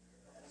said.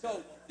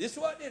 So this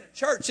wasn't in a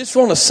church. This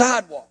was on a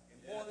sidewalk.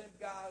 And boy, them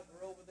guys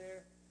were over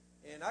there.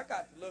 And I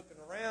got to looking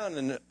around,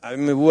 and I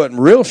mean, it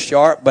wasn't real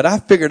sharp, but I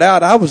figured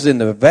out I was in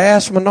the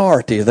vast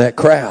minority of that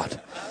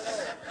crowd.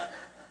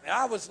 And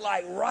I was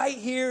like right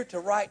here to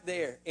right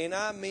there. And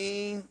I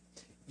mean,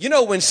 you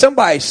know, when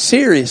somebody's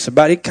serious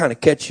about it, it kind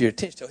of catches your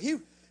attention. So he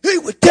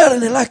was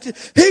telling it like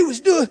this. He was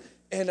doing.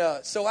 And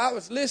so I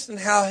was listening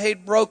how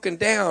he'd broken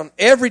down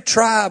every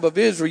tribe of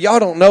Israel. Y'all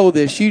don't know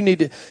this. You're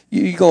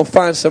going to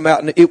find some out.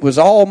 And it was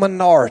all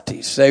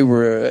minorities. They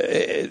were,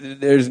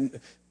 there's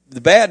the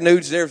bad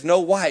news, there's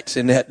no whites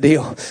in that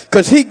deal.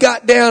 Because he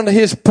got down to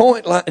his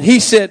point line. And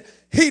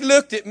he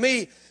looked at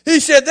me. He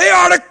said, they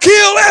ought to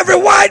kill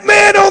every white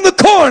man on the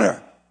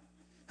corner.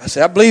 I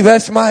said, I believe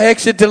that's my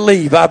exit to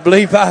leave. I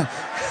believe I'm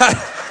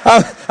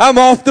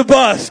off the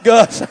bus,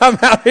 Gus. I'm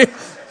out here.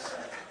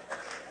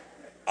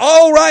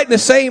 All right in the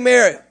same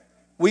area.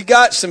 We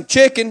got some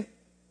chicken.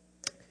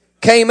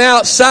 Came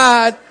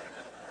outside.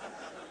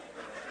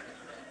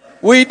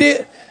 We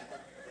did.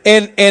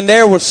 And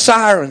there were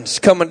sirens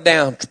coming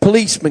down.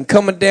 Policemen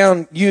coming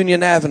down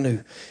Union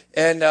Avenue.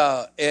 And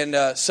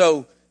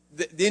so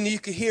then you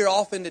could hear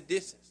off in the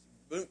distance.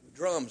 Boom,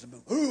 drums.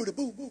 Boom, boom,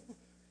 boom, boom.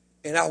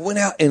 And I went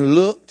out and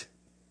looked.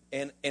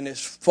 And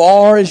as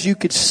far as you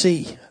could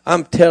see,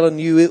 I'm telling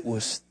you, it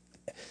was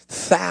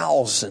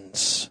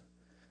thousands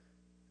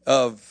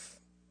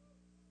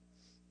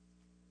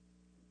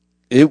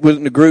it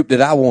wasn't the group that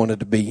I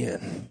wanted to be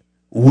in.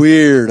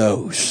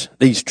 Weirdos.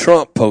 These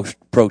Trump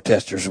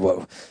protesters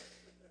were.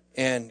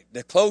 And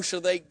the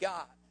closer they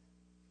got,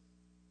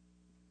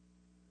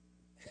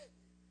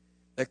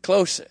 the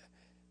closer.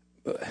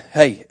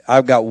 Hey,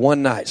 I've got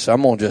one night, so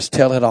I'm going to just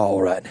tell it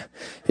all right now.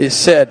 It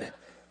said,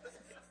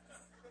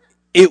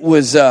 it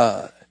was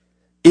the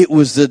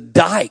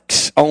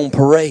dykes on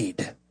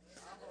parade.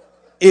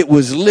 It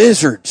was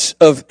lizards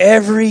of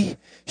every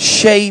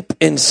shape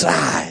and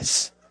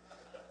size.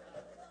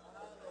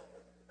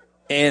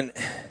 And,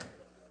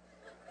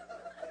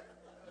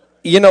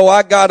 you know,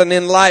 I got an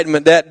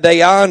enlightenment that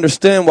day. I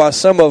understand why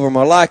some of them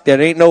are like that.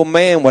 Ain't no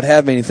man would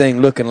have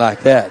anything looking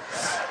like that.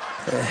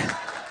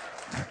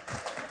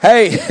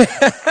 Hey,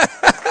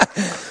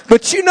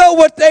 but you know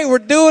what they were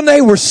doing?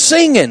 They were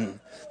singing.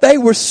 They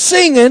were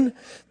singing,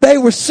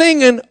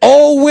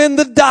 oh, when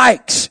the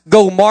dykes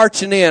go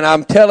marching in.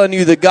 I'm telling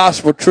you the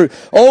gospel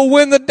truth. Oh,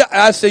 when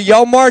I say,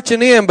 y'all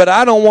marching in, but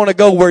I don't want to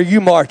go where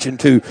you marching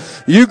to.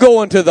 You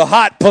going to the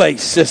hot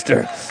place,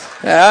 sister.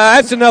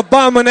 That's an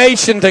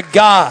abomination to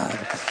God.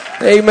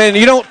 Amen.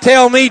 You don't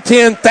tell me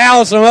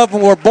 10,000 of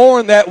them were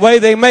born that way.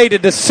 They made a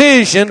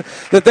decision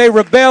that they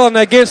rebelling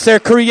against their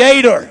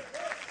Creator.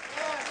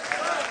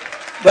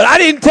 But I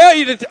didn't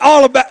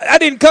I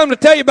didn't come to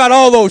tell you about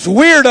all those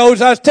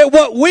weirdos. I was telling you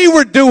what we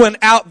were doing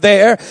out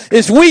there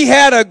is we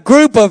had a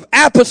group of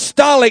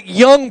apostolic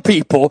young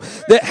people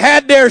that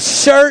had their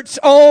shirts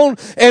on,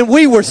 and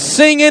we were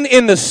singing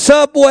in the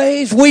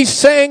subways. We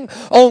sang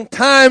on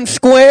Times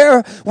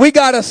Square. We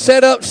got us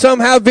set up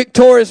somehow.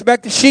 Victoria's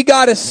back there. She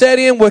got us set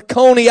in with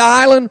Coney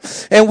Island,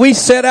 and we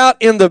set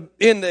out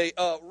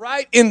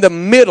right in the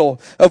middle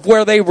of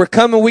where they were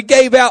coming. We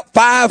gave out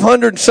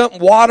 500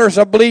 something waters,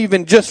 I believe,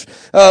 in just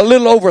a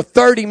little over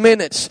 30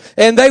 minutes.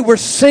 And they were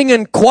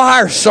singing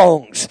choir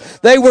songs.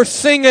 They were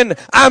singing,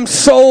 I'm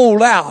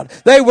Sold Out.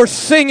 They were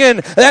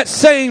singing, that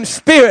same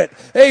Spirit,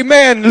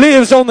 amen,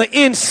 lives on the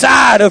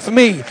inside of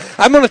me.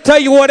 I'm going to tell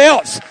you what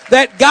else.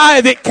 That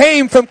guy that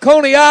came from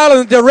Coney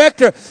Island, the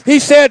director, he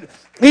said,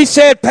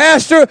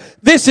 Pastor,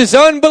 this is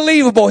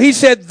unbelievable. He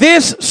said,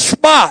 this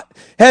spot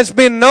has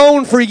been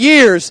known for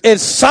years as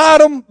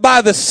Sodom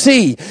by the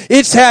sea.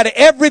 It's had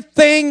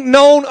everything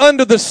known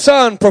under the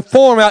sun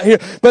perform out here.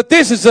 But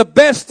this is the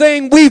best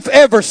thing we've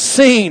ever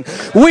seen.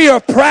 We are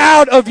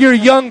proud of your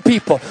young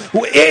people.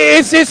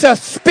 It's a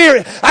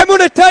spirit. I'm going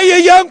to tell you,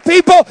 young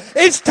people,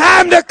 it's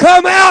time to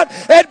come out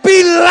and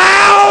be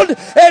loud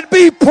and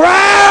be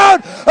proud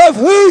of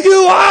who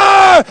you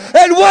are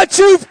and what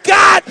you've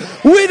got.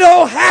 We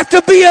don't have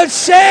to be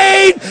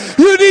ashamed.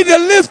 You need to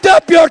lift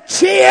up your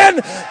chin,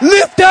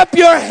 lift up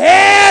your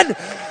head.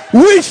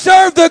 We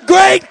serve the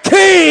great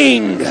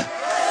King.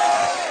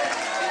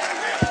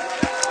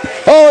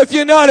 Oh, if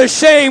you're not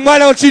ashamed, why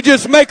don't you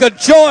just make a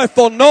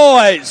joyful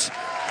noise?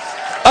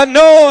 A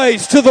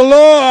noise to the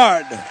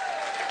Lord.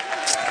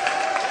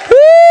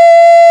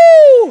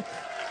 Woo!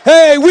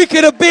 Hey, we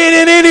could have been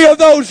in any of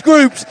those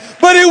groups,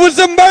 but it was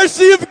the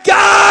mercy of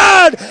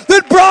God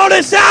that brought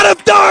us out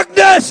of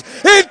darkness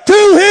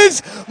into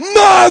His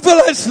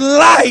marvelous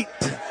light.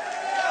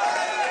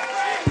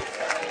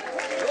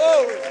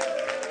 Whoa.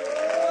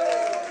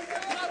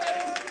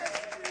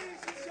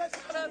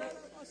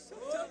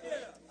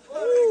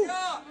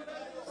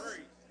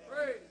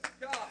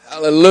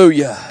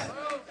 Hallelujah.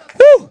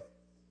 Woo.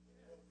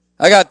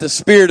 I got the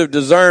spirit of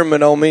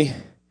discernment on me.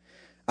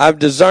 I've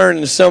discerned,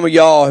 and some of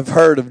y'all have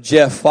heard of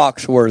Jeff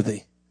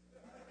Foxworthy.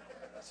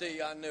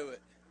 See, I knew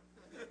it.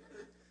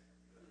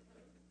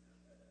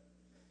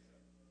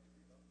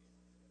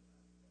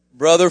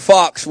 Brother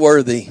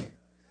Foxworthy,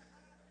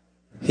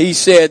 he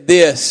said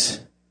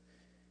this: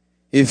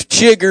 if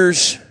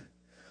chiggers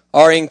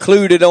are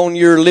included on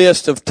your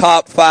list of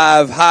top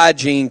 5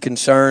 hygiene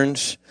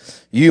concerns,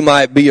 you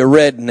might be a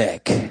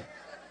redneck.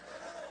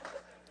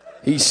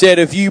 He said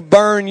if you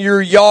burn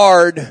your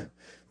yard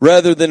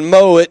rather than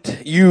mow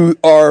it, you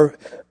are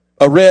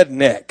a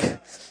redneck.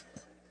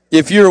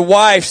 If your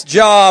wife's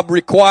job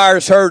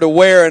requires her to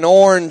wear an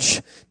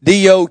orange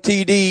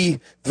DOTD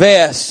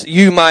vest,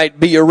 you might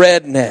be a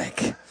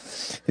redneck.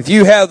 If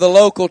you have the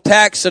local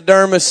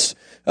taxidermist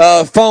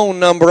phone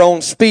number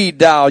on speed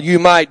dial, you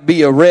might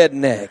be a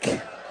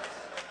redneck.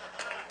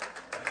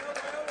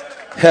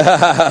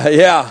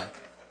 Yeah.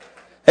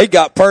 He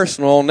got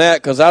personal on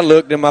that because I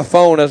looked at my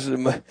phone. I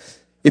said,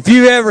 if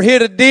you ever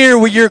hit a deer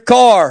with your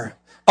car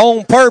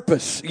on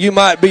purpose, you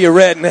might be a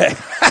redneck.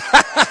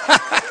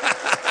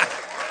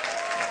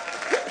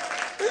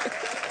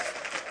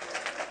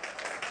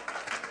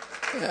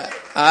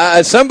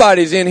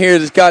 Somebody's in here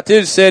that's got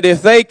this, said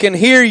if they can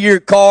hear your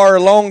car a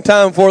long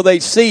time before they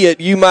see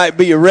it, you might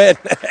be a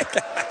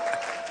redneck.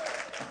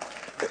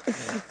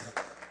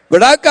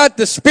 But I got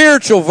the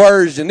spiritual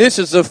version. This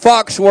is the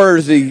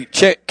Foxworthy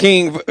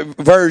King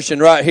version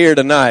right here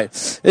tonight.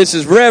 This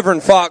is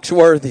Reverend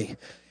Foxworthy.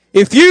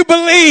 If you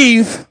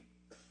believe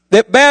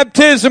that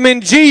baptism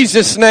in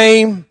Jesus'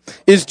 name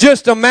is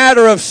just a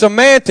matter of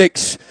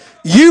semantics,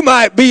 you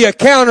might be a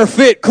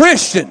counterfeit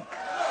Christian.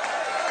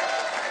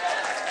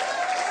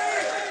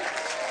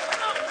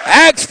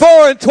 Acts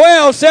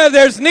 4:12 says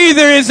there's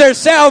neither is there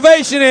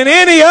salvation in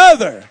any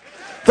other,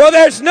 for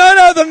there's none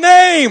other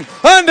name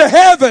under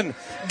heaven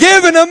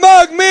given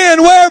among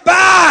men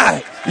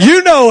whereby,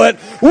 you know it,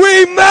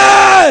 we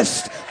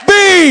must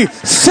be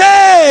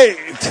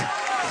saved.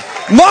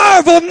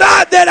 Marvel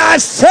not that I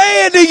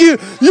say unto you,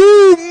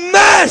 you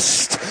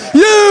must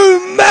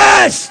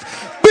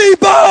be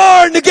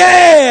born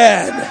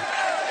again.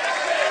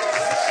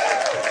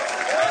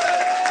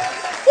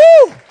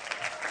 Woo.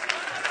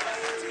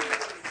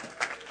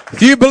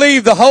 If you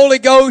believe the Holy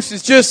Ghost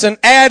is just an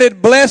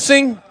added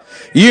blessing,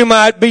 you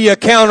might be a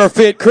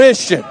counterfeit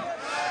Christian.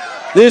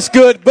 This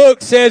good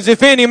book says,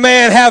 if any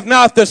man have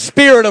not the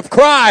Spirit of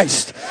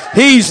Christ,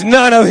 he's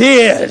none of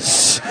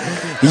his.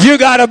 You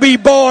got to be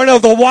born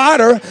of the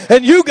water,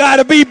 and you got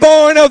to be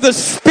born of the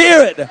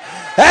Spirit.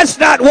 That's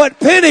not what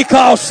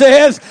Pentecost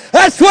says.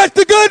 That's what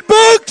the good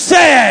book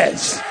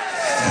says.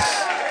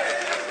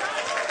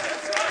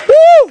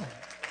 Woo!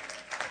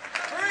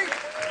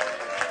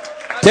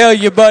 Tell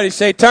your buddy,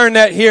 say, turn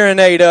that hearing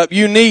aid up.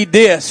 You need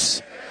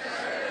this.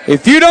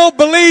 If you don't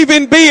believe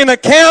in being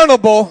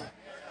accountable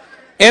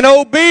and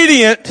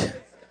obedient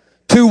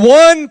to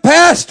one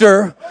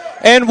pastor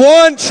and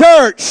one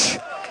church,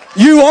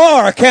 you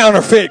are a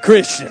counterfeit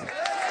Christian.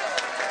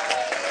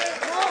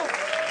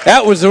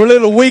 That was a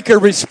little weaker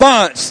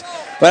response.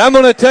 But I'm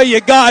going to tell you,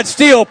 God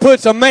still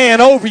puts a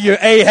man over you,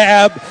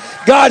 Ahab.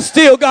 God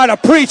still got a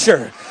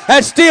preacher.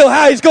 That's still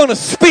how He's going to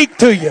speak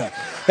to you.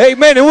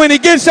 Amen. And when He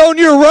gets on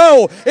your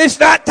roll, it's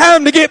not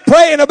time to get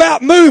praying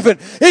about moving.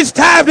 It's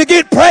time to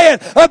get praying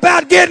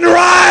about getting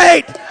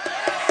right.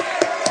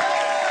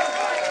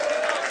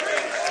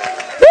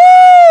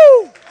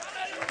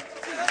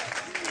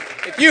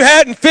 If you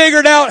hadn't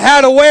figured out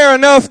how to wear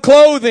enough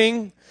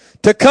clothing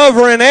to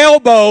cover an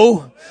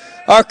elbow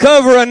or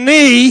cover a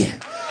knee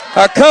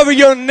or cover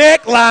your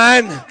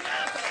neckline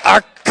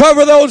or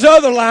cover those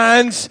other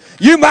lines,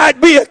 you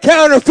might be a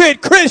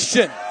counterfeit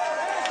Christian.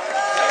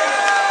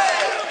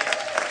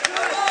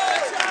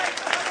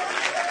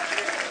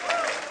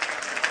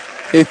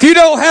 If you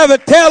don't have a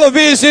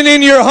television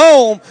in your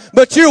home,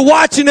 but you're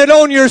watching it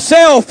on your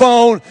cell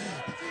phone,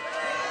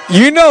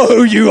 you know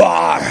who you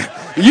are.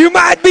 You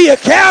might be a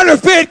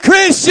counterfeit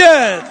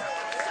Christian.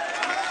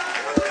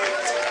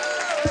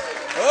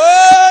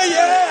 Oh,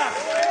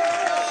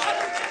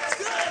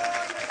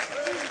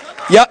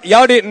 yeah.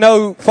 Y'all didn't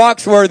know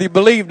Foxworthy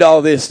believed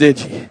all this, did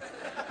you?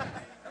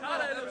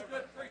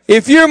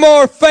 If you're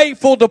more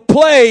faithful to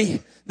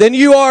play than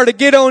you are to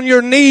get on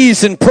your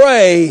knees and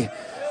pray,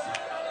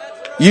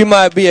 you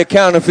might be a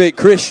counterfeit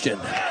Christian.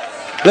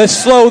 Let's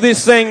slow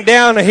this thing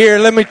down here.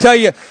 Let me tell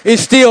you, it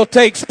still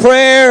takes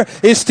prayer.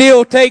 It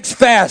still takes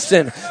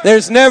fasting.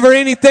 There's never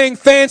anything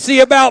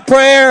fancy about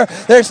prayer.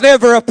 There's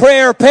never a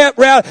prayer pep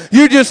rally.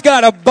 You just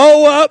got to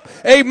bow up,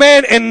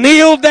 amen, and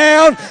kneel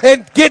down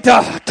and get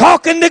to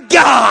talking to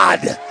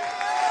God.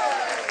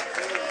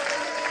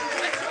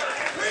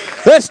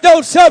 Let's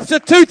don't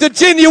substitute the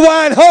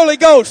genuine Holy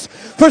Ghost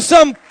for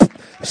some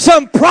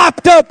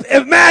propped up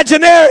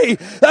imaginary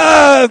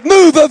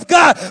move of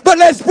God. But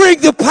let's bring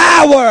the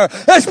power.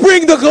 Let's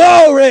bring the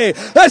glory.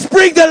 Let's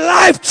bring the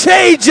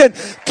life-changing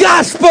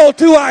gospel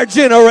to our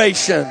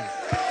generation.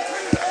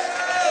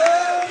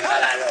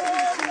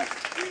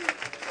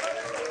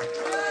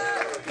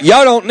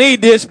 Y'all don't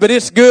need this, but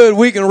it's good.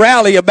 We can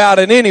rally about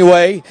it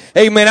anyway.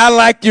 Amen. I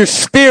like your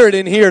spirit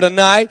in here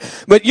tonight.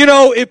 But you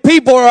know, if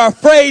people are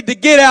afraid to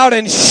get out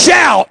and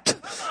shout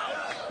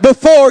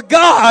before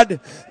God,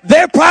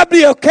 they're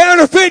probably a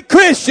counterfeit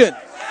Christian.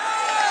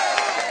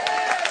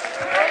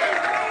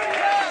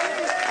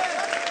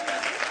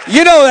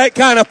 You know that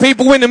kind of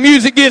people when the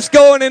music gets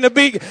going and the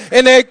beat,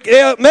 and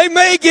they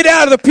may get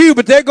out of the pew,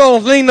 but they're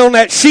going to lean on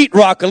that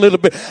sheetrock a little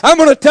bit. I'm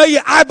going to tell you,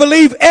 I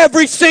believe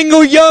every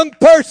single young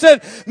person,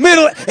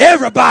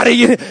 everybody,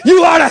 you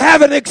ought to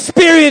have an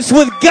experience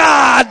with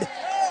God.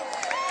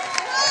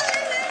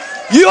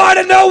 You ought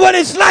to know what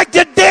it's like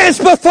to dance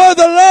before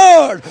the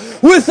Lord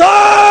with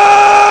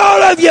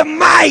all of your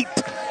might.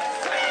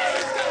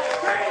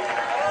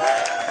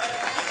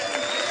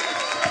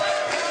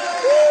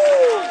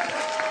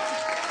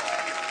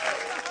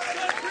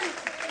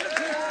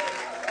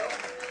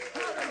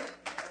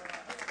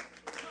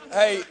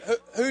 Hey,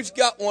 who's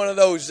got one of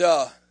those,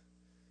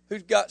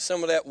 who's got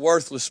some of that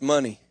worthless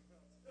money?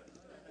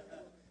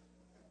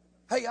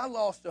 Hey, I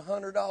lost a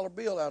 $100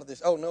 bill out of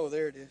this. Oh, no,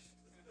 there it is.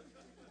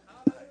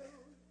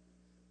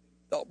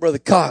 Thought Brother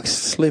Cox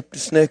slipped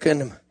his neck in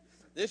him.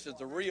 This is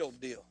the real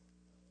deal.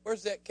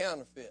 Where's that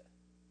counterfeit?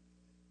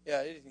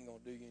 Yeah, it isn't going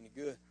to do you any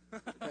good.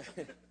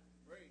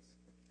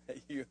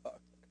 You are.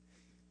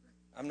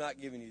 I'm not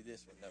giving you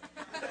this one, no.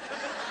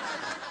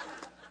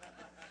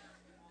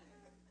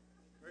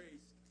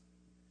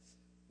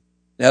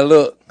 Now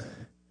look,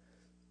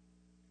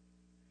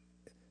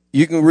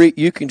 you can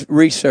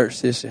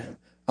research this.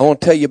 I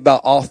want to tell you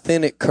about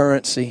authentic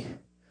currency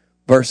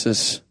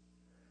versus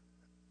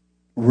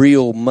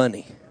real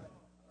money.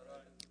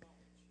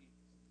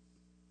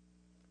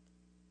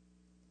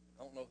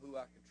 I don't know who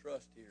I can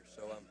trust here,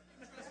 so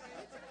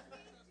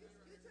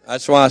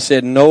that's why I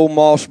said no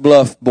Moss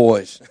Bluff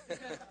boys.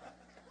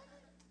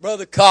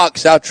 Brother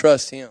Cox, I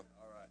trust him.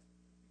 All right.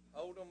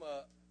 Hold them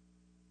up.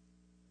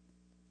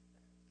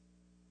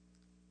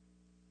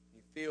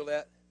 You feel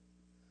that?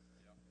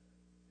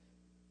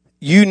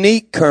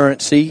 Unique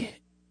currency,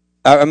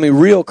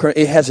 real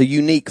currency, it has a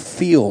unique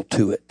feel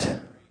to it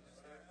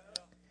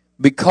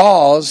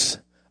because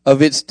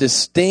of its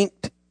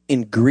distinct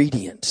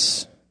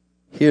ingredients.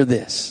 Hear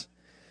this.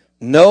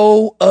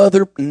 No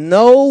other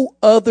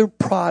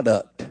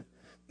product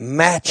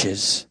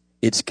matches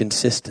its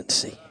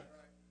consistency.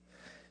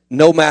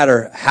 No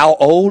matter how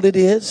old it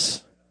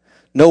is,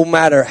 no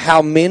matter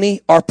how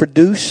many are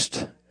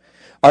produced,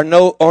 or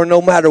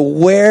no matter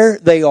where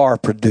they are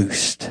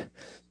produced,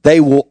 they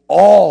will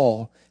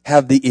all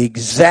have the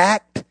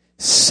exact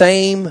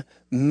same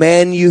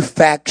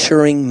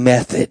manufacturing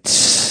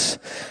methods.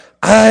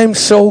 I'm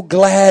so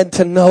glad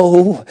to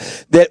know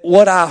that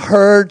what I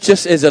heard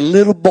just as a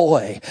little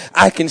boy,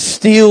 I can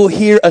still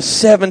hear a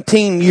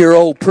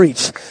 17-year-old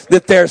preach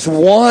that there's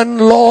one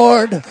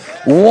Lord,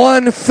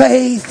 one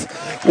faith,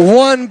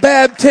 one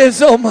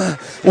baptism,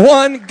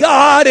 one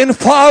God and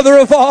Father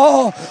of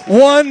all,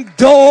 one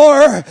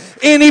door.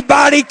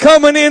 Anybody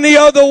coming any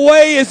other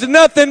way is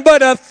nothing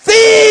but a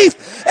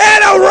thief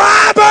and a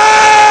robber.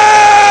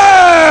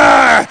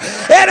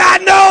 And I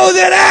know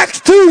that Acts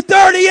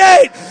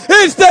 2:38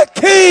 is the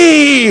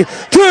key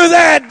to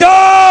that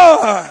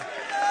door.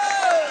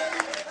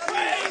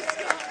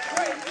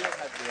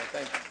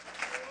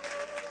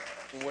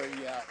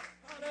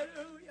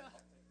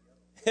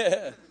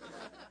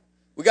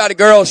 We got a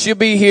girl. She'll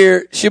be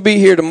here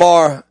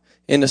tomorrow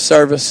in the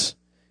service,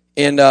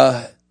 and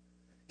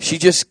she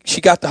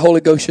got the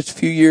Holy Ghost just a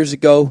few years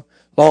ago.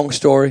 Long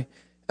story.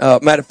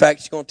 Matter of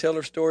fact, she's going to tell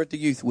her story at the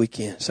youth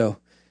weekend. So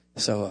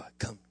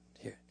come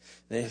here.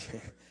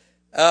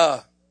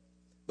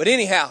 But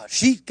anyhow,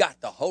 she's got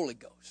the Holy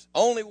Ghost.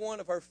 Only one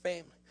of her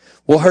family.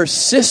 Well, her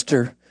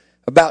sister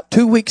about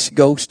 2 weeks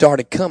ago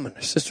started coming.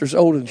 Her sister's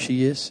older than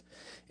she is,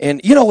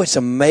 and you know it's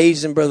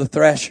amazing, Brother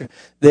Thrasher,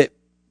 that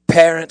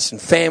parents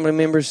and family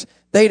members,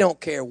 They don't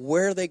care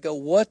where they go,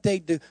 what they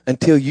do,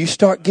 until you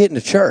start getting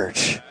to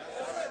church.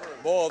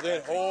 Boy,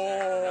 then,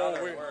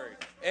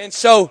 and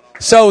so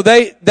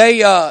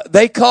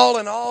they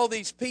calling all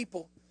these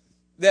people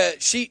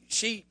that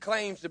she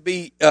claims to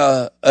be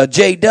a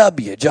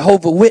JW,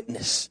 Jehovah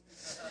Witness,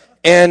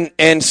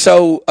 and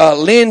so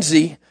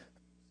Lindsay,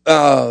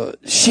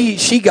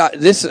 she got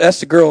this.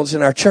 That's the girls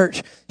in our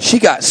church. She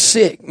got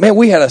sick. Man,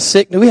 we had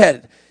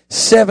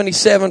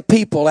 77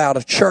 people out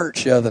of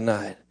church the other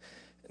night.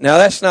 Now,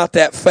 that's not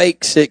that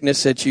fake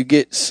sickness that you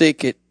get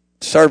sick at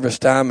service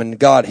time and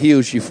God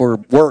heals you for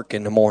work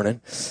in the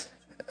morning.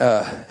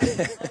 That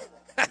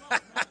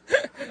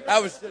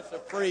was just a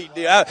free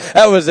deal.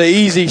 That was an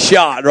easy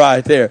shot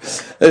right there.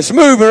 It's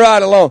moving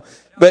right along.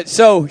 But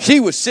so she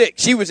was sick.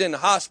 She was in the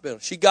hospital.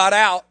 She got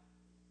out,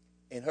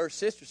 and her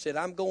sister said,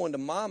 "I'm going to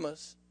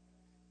Mama's,"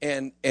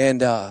 and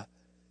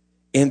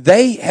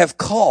they have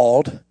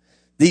called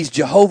these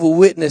Jehovah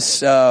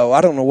Witness,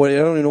 I don't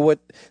even know what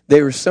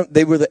they were.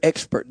 They were the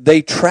expert.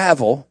 They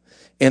travel,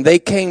 and they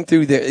came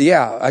through there.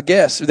 Yeah, I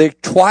guess they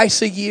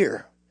twice a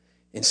year,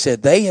 and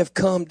said they have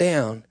come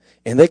down,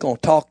 and they're going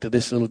to talk to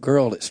this little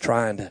girl that's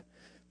trying to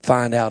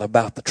find out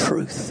about the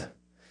truth.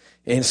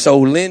 And so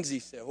Lindsay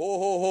said,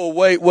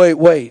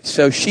 wait.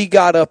 So she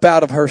got up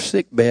out of her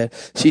sick bed.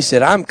 She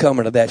said, "I'm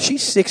coming to that."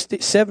 She's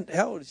 67.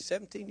 How old is she?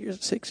 17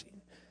 years? 16?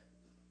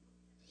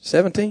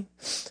 17?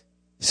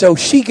 So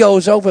she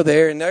goes over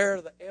there, and there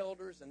are the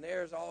elders, and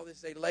there's all this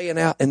they laying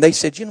out. And they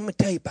said, let me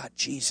tell you about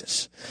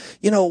Jesus.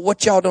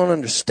 What y'all don't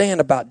understand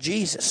about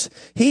Jesus.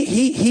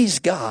 He's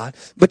God.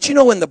 But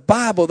in the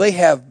Bible, they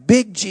have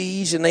big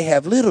G's and they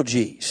have little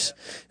G's.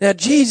 Now,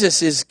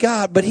 Jesus is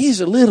God, but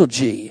he's a little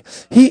G.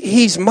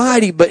 He's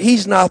mighty, but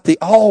he's not the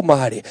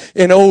almighty.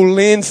 And old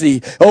Lindsay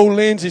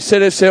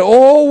said,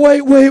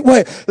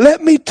 wait.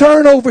 Let me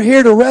turn over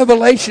here to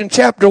Revelation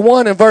chapter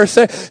 1 and verse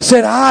 8.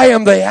 Said, "I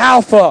am the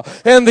Alpha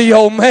and the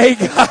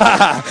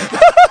Omega."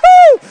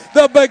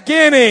 The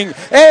beginning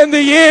and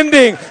the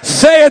ending,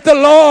 saith the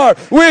Lord,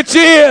 which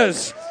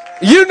is,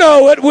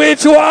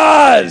 which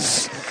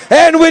was,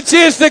 and which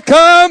is to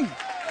come.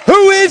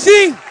 Who is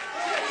he?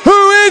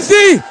 Who is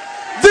he?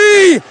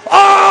 The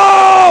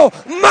Almighty.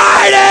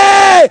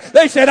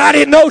 They said, "I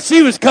didn't know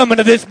she was coming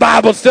to this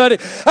Bible study."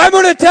 I'm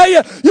going to tell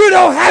you, you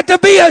don't have to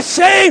be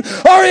ashamed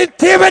or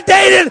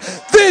intimidated.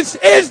 This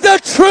is the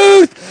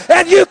truth,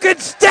 and you can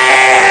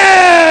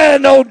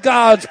stand on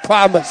God's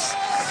promise.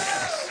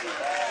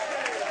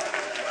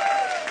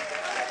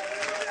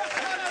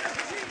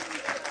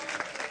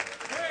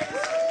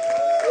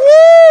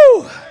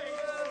 Woo!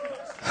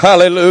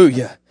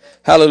 Hallelujah.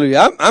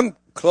 Hallelujah. I'm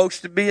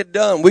close to being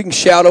done. We can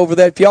shout over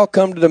that if y'all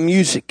come to the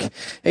music.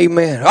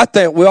 Amen. I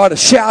think we ought to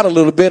shout a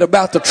little bit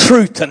about the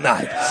truth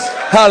tonight.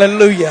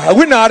 Hallelujah.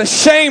 We're not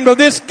ashamed of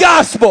this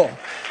gospel.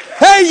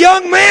 Hey,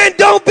 young man,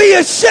 don't be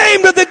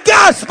ashamed of the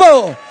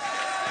gospel.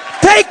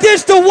 Take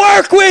this to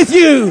work with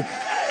you.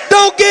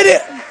 Don't get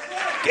it.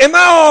 Am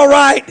I all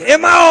right?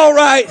 Am I all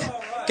right?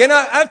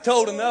 I've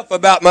told enough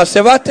about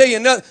myself. I'll tell you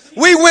another.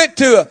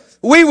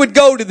 We would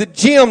go to the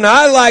gym. Now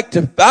I like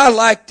to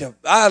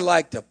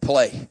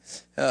play.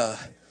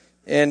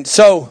 And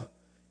so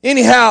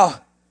anyhow,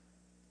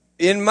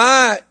 in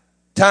my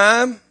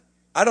time,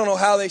 I don't know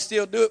how they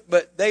still do it,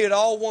 but they would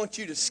all want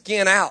you to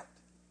skin out.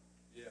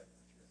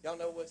 Y'all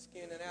know what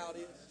skinning out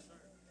is?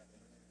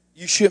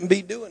 You shouldn't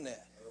be doing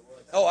that.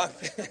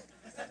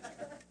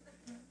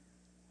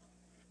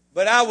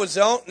 But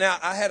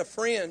I had a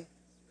friend.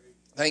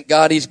 Thank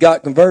God he's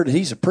got converted.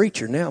 He's a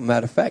preacher now,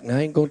 matter of fact. Now I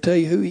ain't going to tell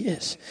you who he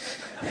is.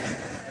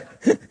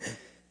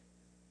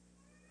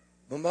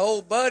 But my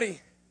old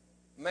buddy,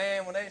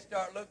 man, when they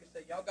start looking,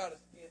 say, "Y'all got a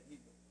skin,"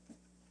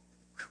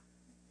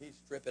 he'd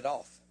strip it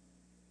off.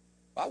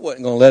 I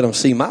wasn't going to let him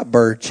see my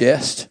bird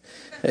chest.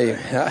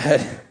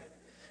 Hey,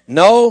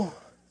 no.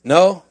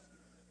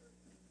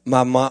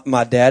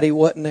 My daddy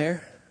wasn't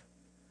there.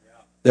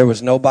 There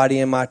was nobody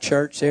in my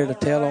church there to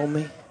tell on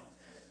me.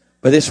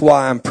 But this is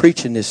why I'm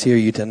preaching this here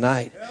you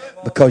tonight.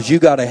 Because you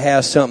got to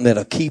have something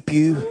that'll keep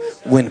you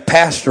when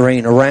pastor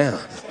ain't around.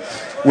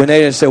 When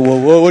they just say,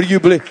 well, what do you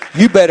believe?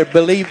 You better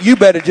believe. You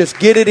better just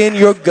get it in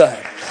your gut.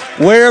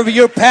 Wherever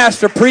your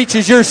pastor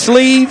preaches your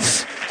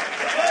sleeves,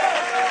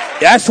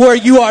 that's where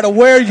you ought to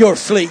wear your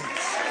sleeves.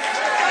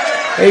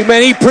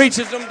 Amen. He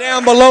preaches them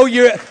down below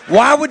your.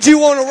 Why would you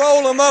want to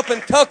roll them up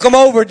and tuck them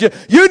over?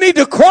 You need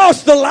to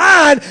cross the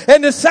line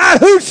and decide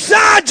whose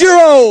side you're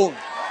on.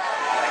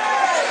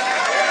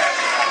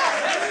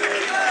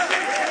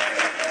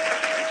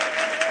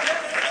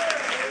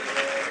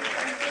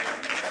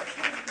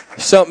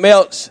 Something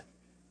else.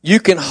 You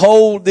can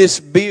hold this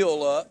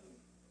bill up.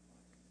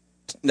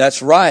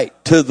 That's right.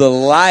 To the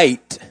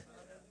light.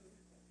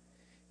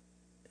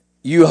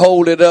 You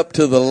hold it up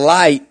to the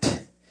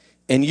light,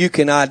 and you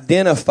can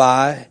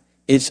identify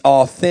its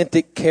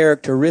authentic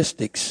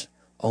characteristics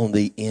on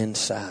the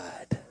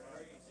inside.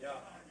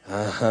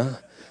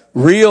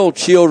 Real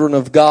children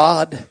of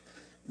God,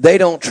 they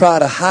don't try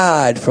to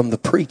hide from the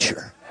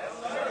preacher.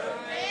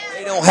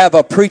 don't have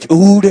a preacher.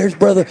 Ooh, there's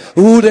Brother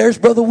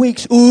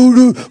Weeks.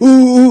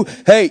 Ooh.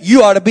 Hey,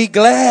 you ought to be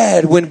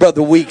glad when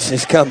Brother Weeks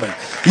is coming.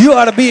 You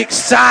ought to be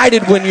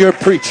excited when you're a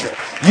preacher.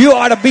 You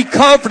ought to be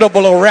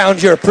comfortable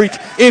around your preacher.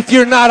 If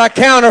you're not a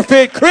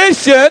counterfeit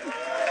Christian,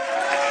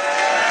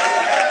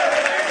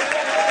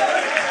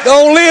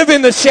 don't live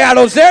in the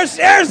shadows. There's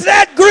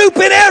that group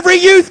in every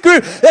youth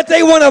group that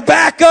they want to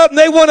back up and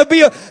they want to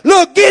be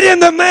look, get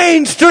in the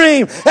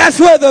mainstream. That's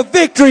where the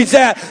victory's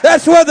at.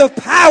 That's where the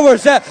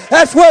power's at.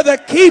 That's where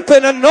the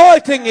keeping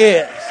anointing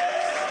is.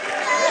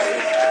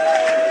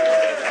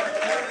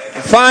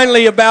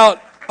 Finally,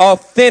 about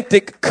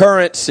authentic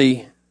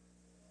currency,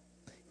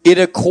 it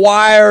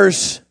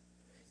acquires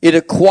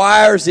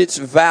its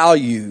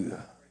value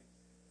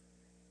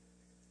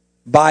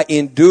by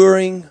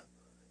enduring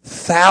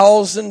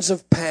thousands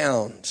of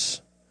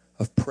pounds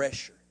of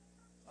pressure.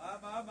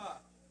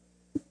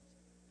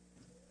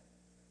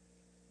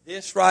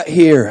 This right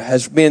here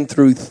has been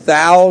through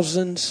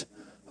thousands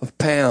of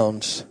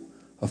pounds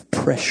of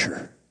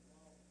pressure.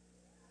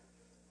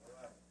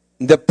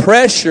 The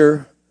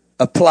pressure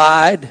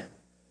applied,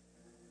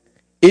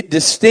 it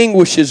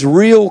distinguishes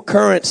real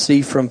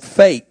currency from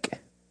fake,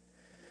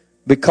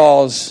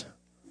 because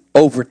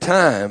over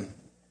time,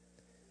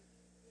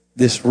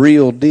 this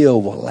real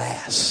deal will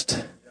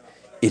last.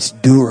 It's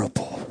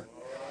durable.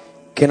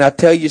 Can I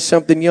tell you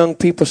something, young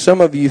people?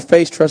 Some of you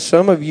face trust.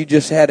 Some of you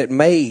just had it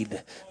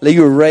made.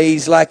 You were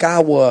raised like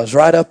I was,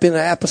 right up in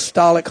an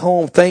apostolic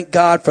home. Thank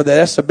God for that.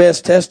 That's the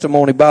best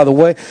testimony, by the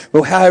way.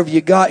 Well, however you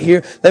got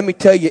here, let me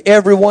tell you,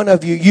 every one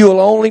of you, you'll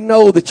only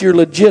know that you're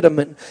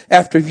legitimate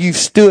after you've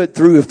stood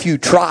through a few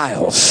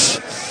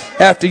trials.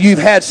 After you've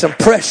had some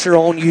pressure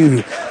on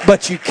you,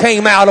 but you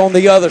came out on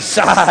the other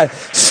side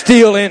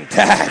still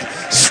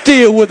intact,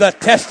 still with a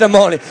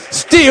testimony,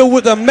 still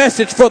with a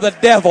message for the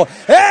devil.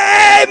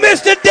 Hey,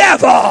 Mr.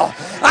 Devil,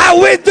 I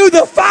went through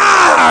the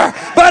fire,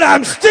 but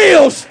I'm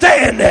still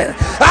standing.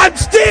 I'm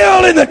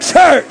still in the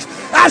church.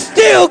 I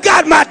still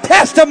got my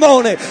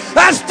testimony.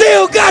 I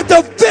still got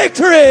the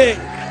victory.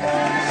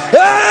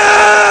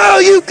 Oh,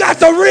 you've got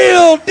the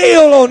real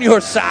deal on your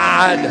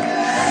side.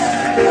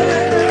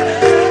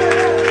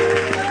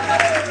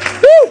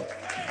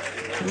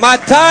 My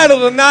title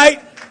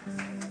tonight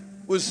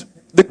was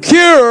The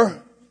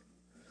Cure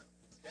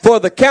for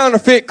the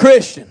Counterfeit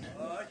Christian.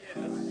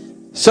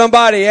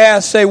 Somebody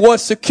asked, say,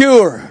 what's the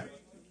cure?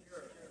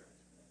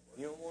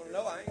 You don't want to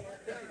know? I ain't gonna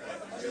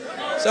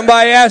tell you.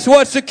 Somebody asked,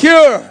 what's the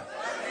cure?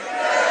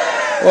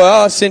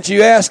 Well, since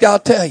you asked, I'll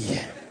tell you.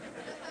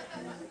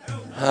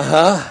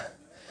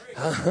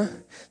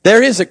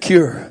 There is a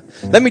cure.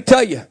 Let me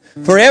tell you,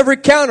 for every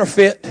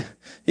counterfeit,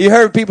 you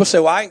heard people say,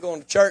 well, I ain't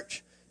going to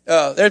church.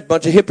 There's a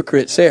bunch of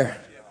hypocrites there.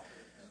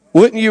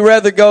 Wouldn't you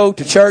rather go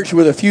to church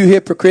with a few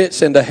hypocrites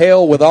than to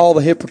hell with all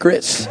the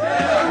hypocrites?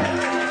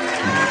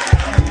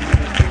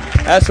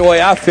 That's the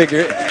way I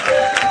figure it.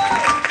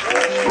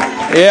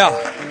 Yeah,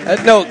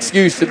 that's no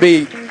excuse to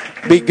be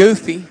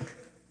goofy.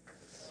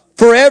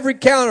 For every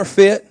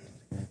counterfeit,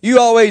 you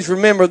always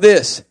remember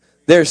this.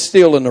 There's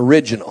still an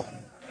original.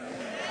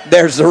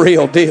 There's the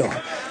real deal.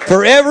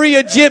 For every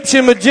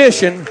Egyptian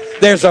magician,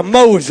 there's a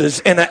Moses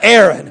and an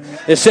Aaron.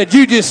 It said,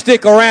 you just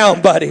stick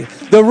around, buddy.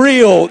 The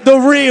real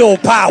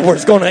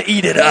power's going to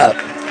eat it up.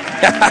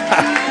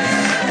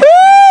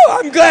 Woo,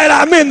 I'm glad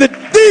I'm in the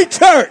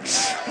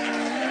church.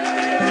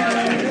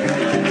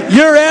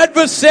 Your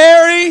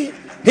adversary,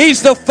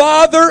 he's the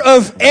father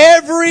of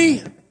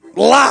every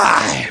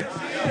lie,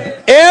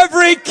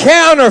 every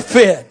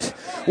counterfeit.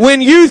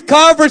 When youth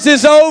conference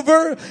is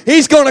over,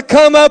 he's going to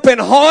come up and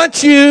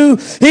haunt you.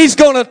 He's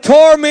going to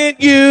torment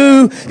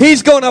you.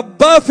 He's going to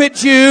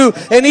buffet you.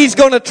 And he's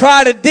going to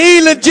try to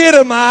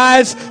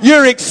delegitimize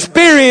your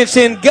experience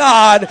in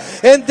God.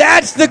 And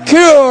that's the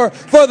cure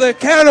for the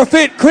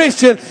counterfeit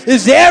Christian,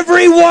 is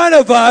every one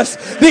of us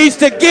needs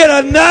to get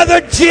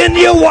another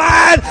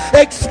genuine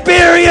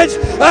experience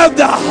of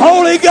the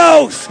Holy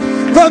Ghost.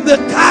 From the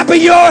top of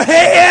your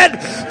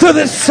head to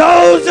the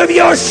soles of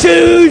your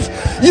shoes,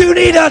 you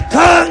need a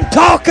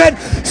tongue-talking,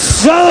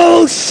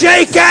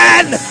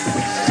 soul-shaking,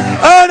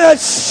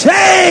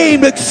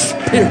 unashamed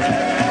experience.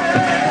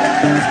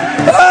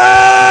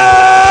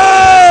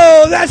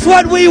 Oh, that's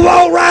what we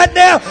want right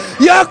now.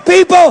 Young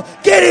people,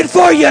 get it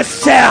for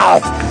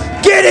yourself.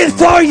 Get it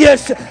for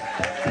yourself.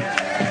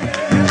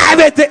 I'm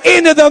at the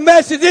end of the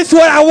message. This is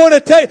what I want to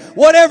tell you.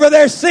 Whatever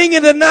they're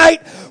singing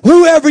tonight,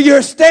 whoever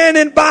you're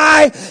standing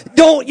by,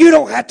 you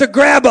don't have to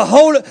grab a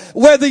hold of,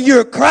 whether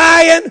you're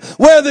crying,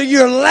 whether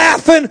you're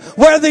laughing,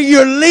 whether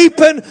you're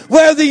leaping,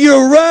 whether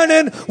you're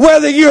running,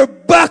 whether you're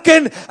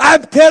bucking.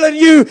 I'm telling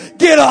you,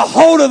 get a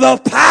hold of the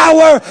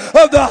power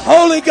of the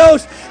Holy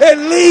Ghost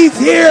and leave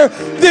here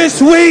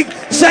this week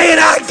saying,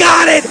 I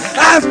got it.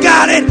 I've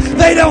got it.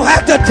 They don't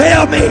have to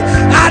tell me.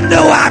 I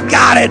know I've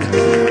got it.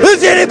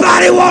 Does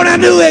anybody want a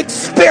new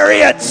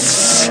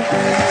experience?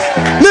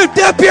 Lift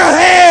up your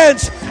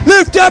hands.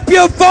 Lift up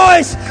your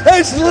voice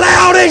as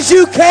loud as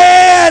you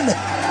can.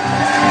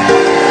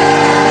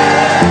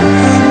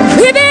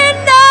 We've been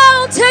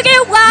known to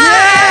get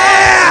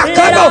wild. Yeah,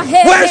 come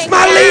go. Where's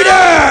my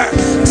leader?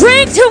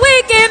 Drink till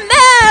we get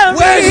married.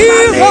 Where's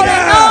my leader?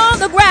 Rolling on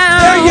the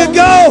ground. There you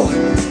go.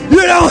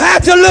 You don't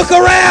have to look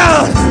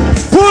around.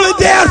 Pull it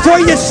down for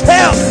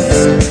yourself.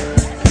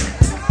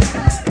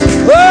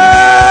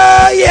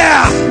 Oh,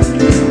 yeah.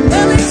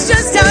 Well, it's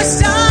just our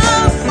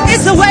style.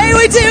 It's the way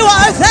we do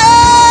our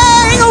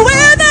thing.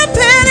 We're the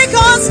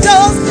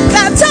Pentecostals,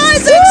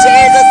 baptized in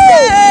Jesus'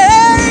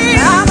 name.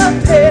 I'm a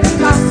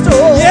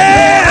Pentecostal.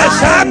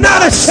 Yes, I'm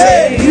not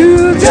ashamed.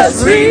 You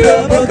just read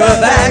the book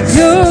of Acts.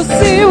 You'll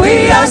see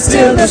we are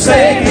still the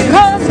same.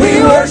 Because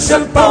we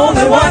worship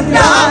only one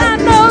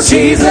God.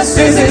 Jesus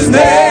is His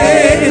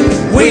name.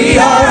 We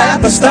are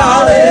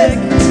apostolic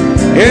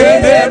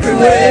in every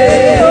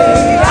way.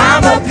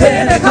 I'm a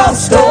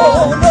Pentecostal.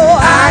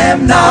 I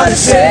am not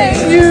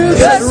ashamed. You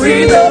just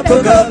read the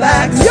book of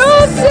Acts.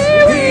 You'll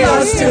see we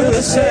are still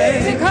the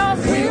same.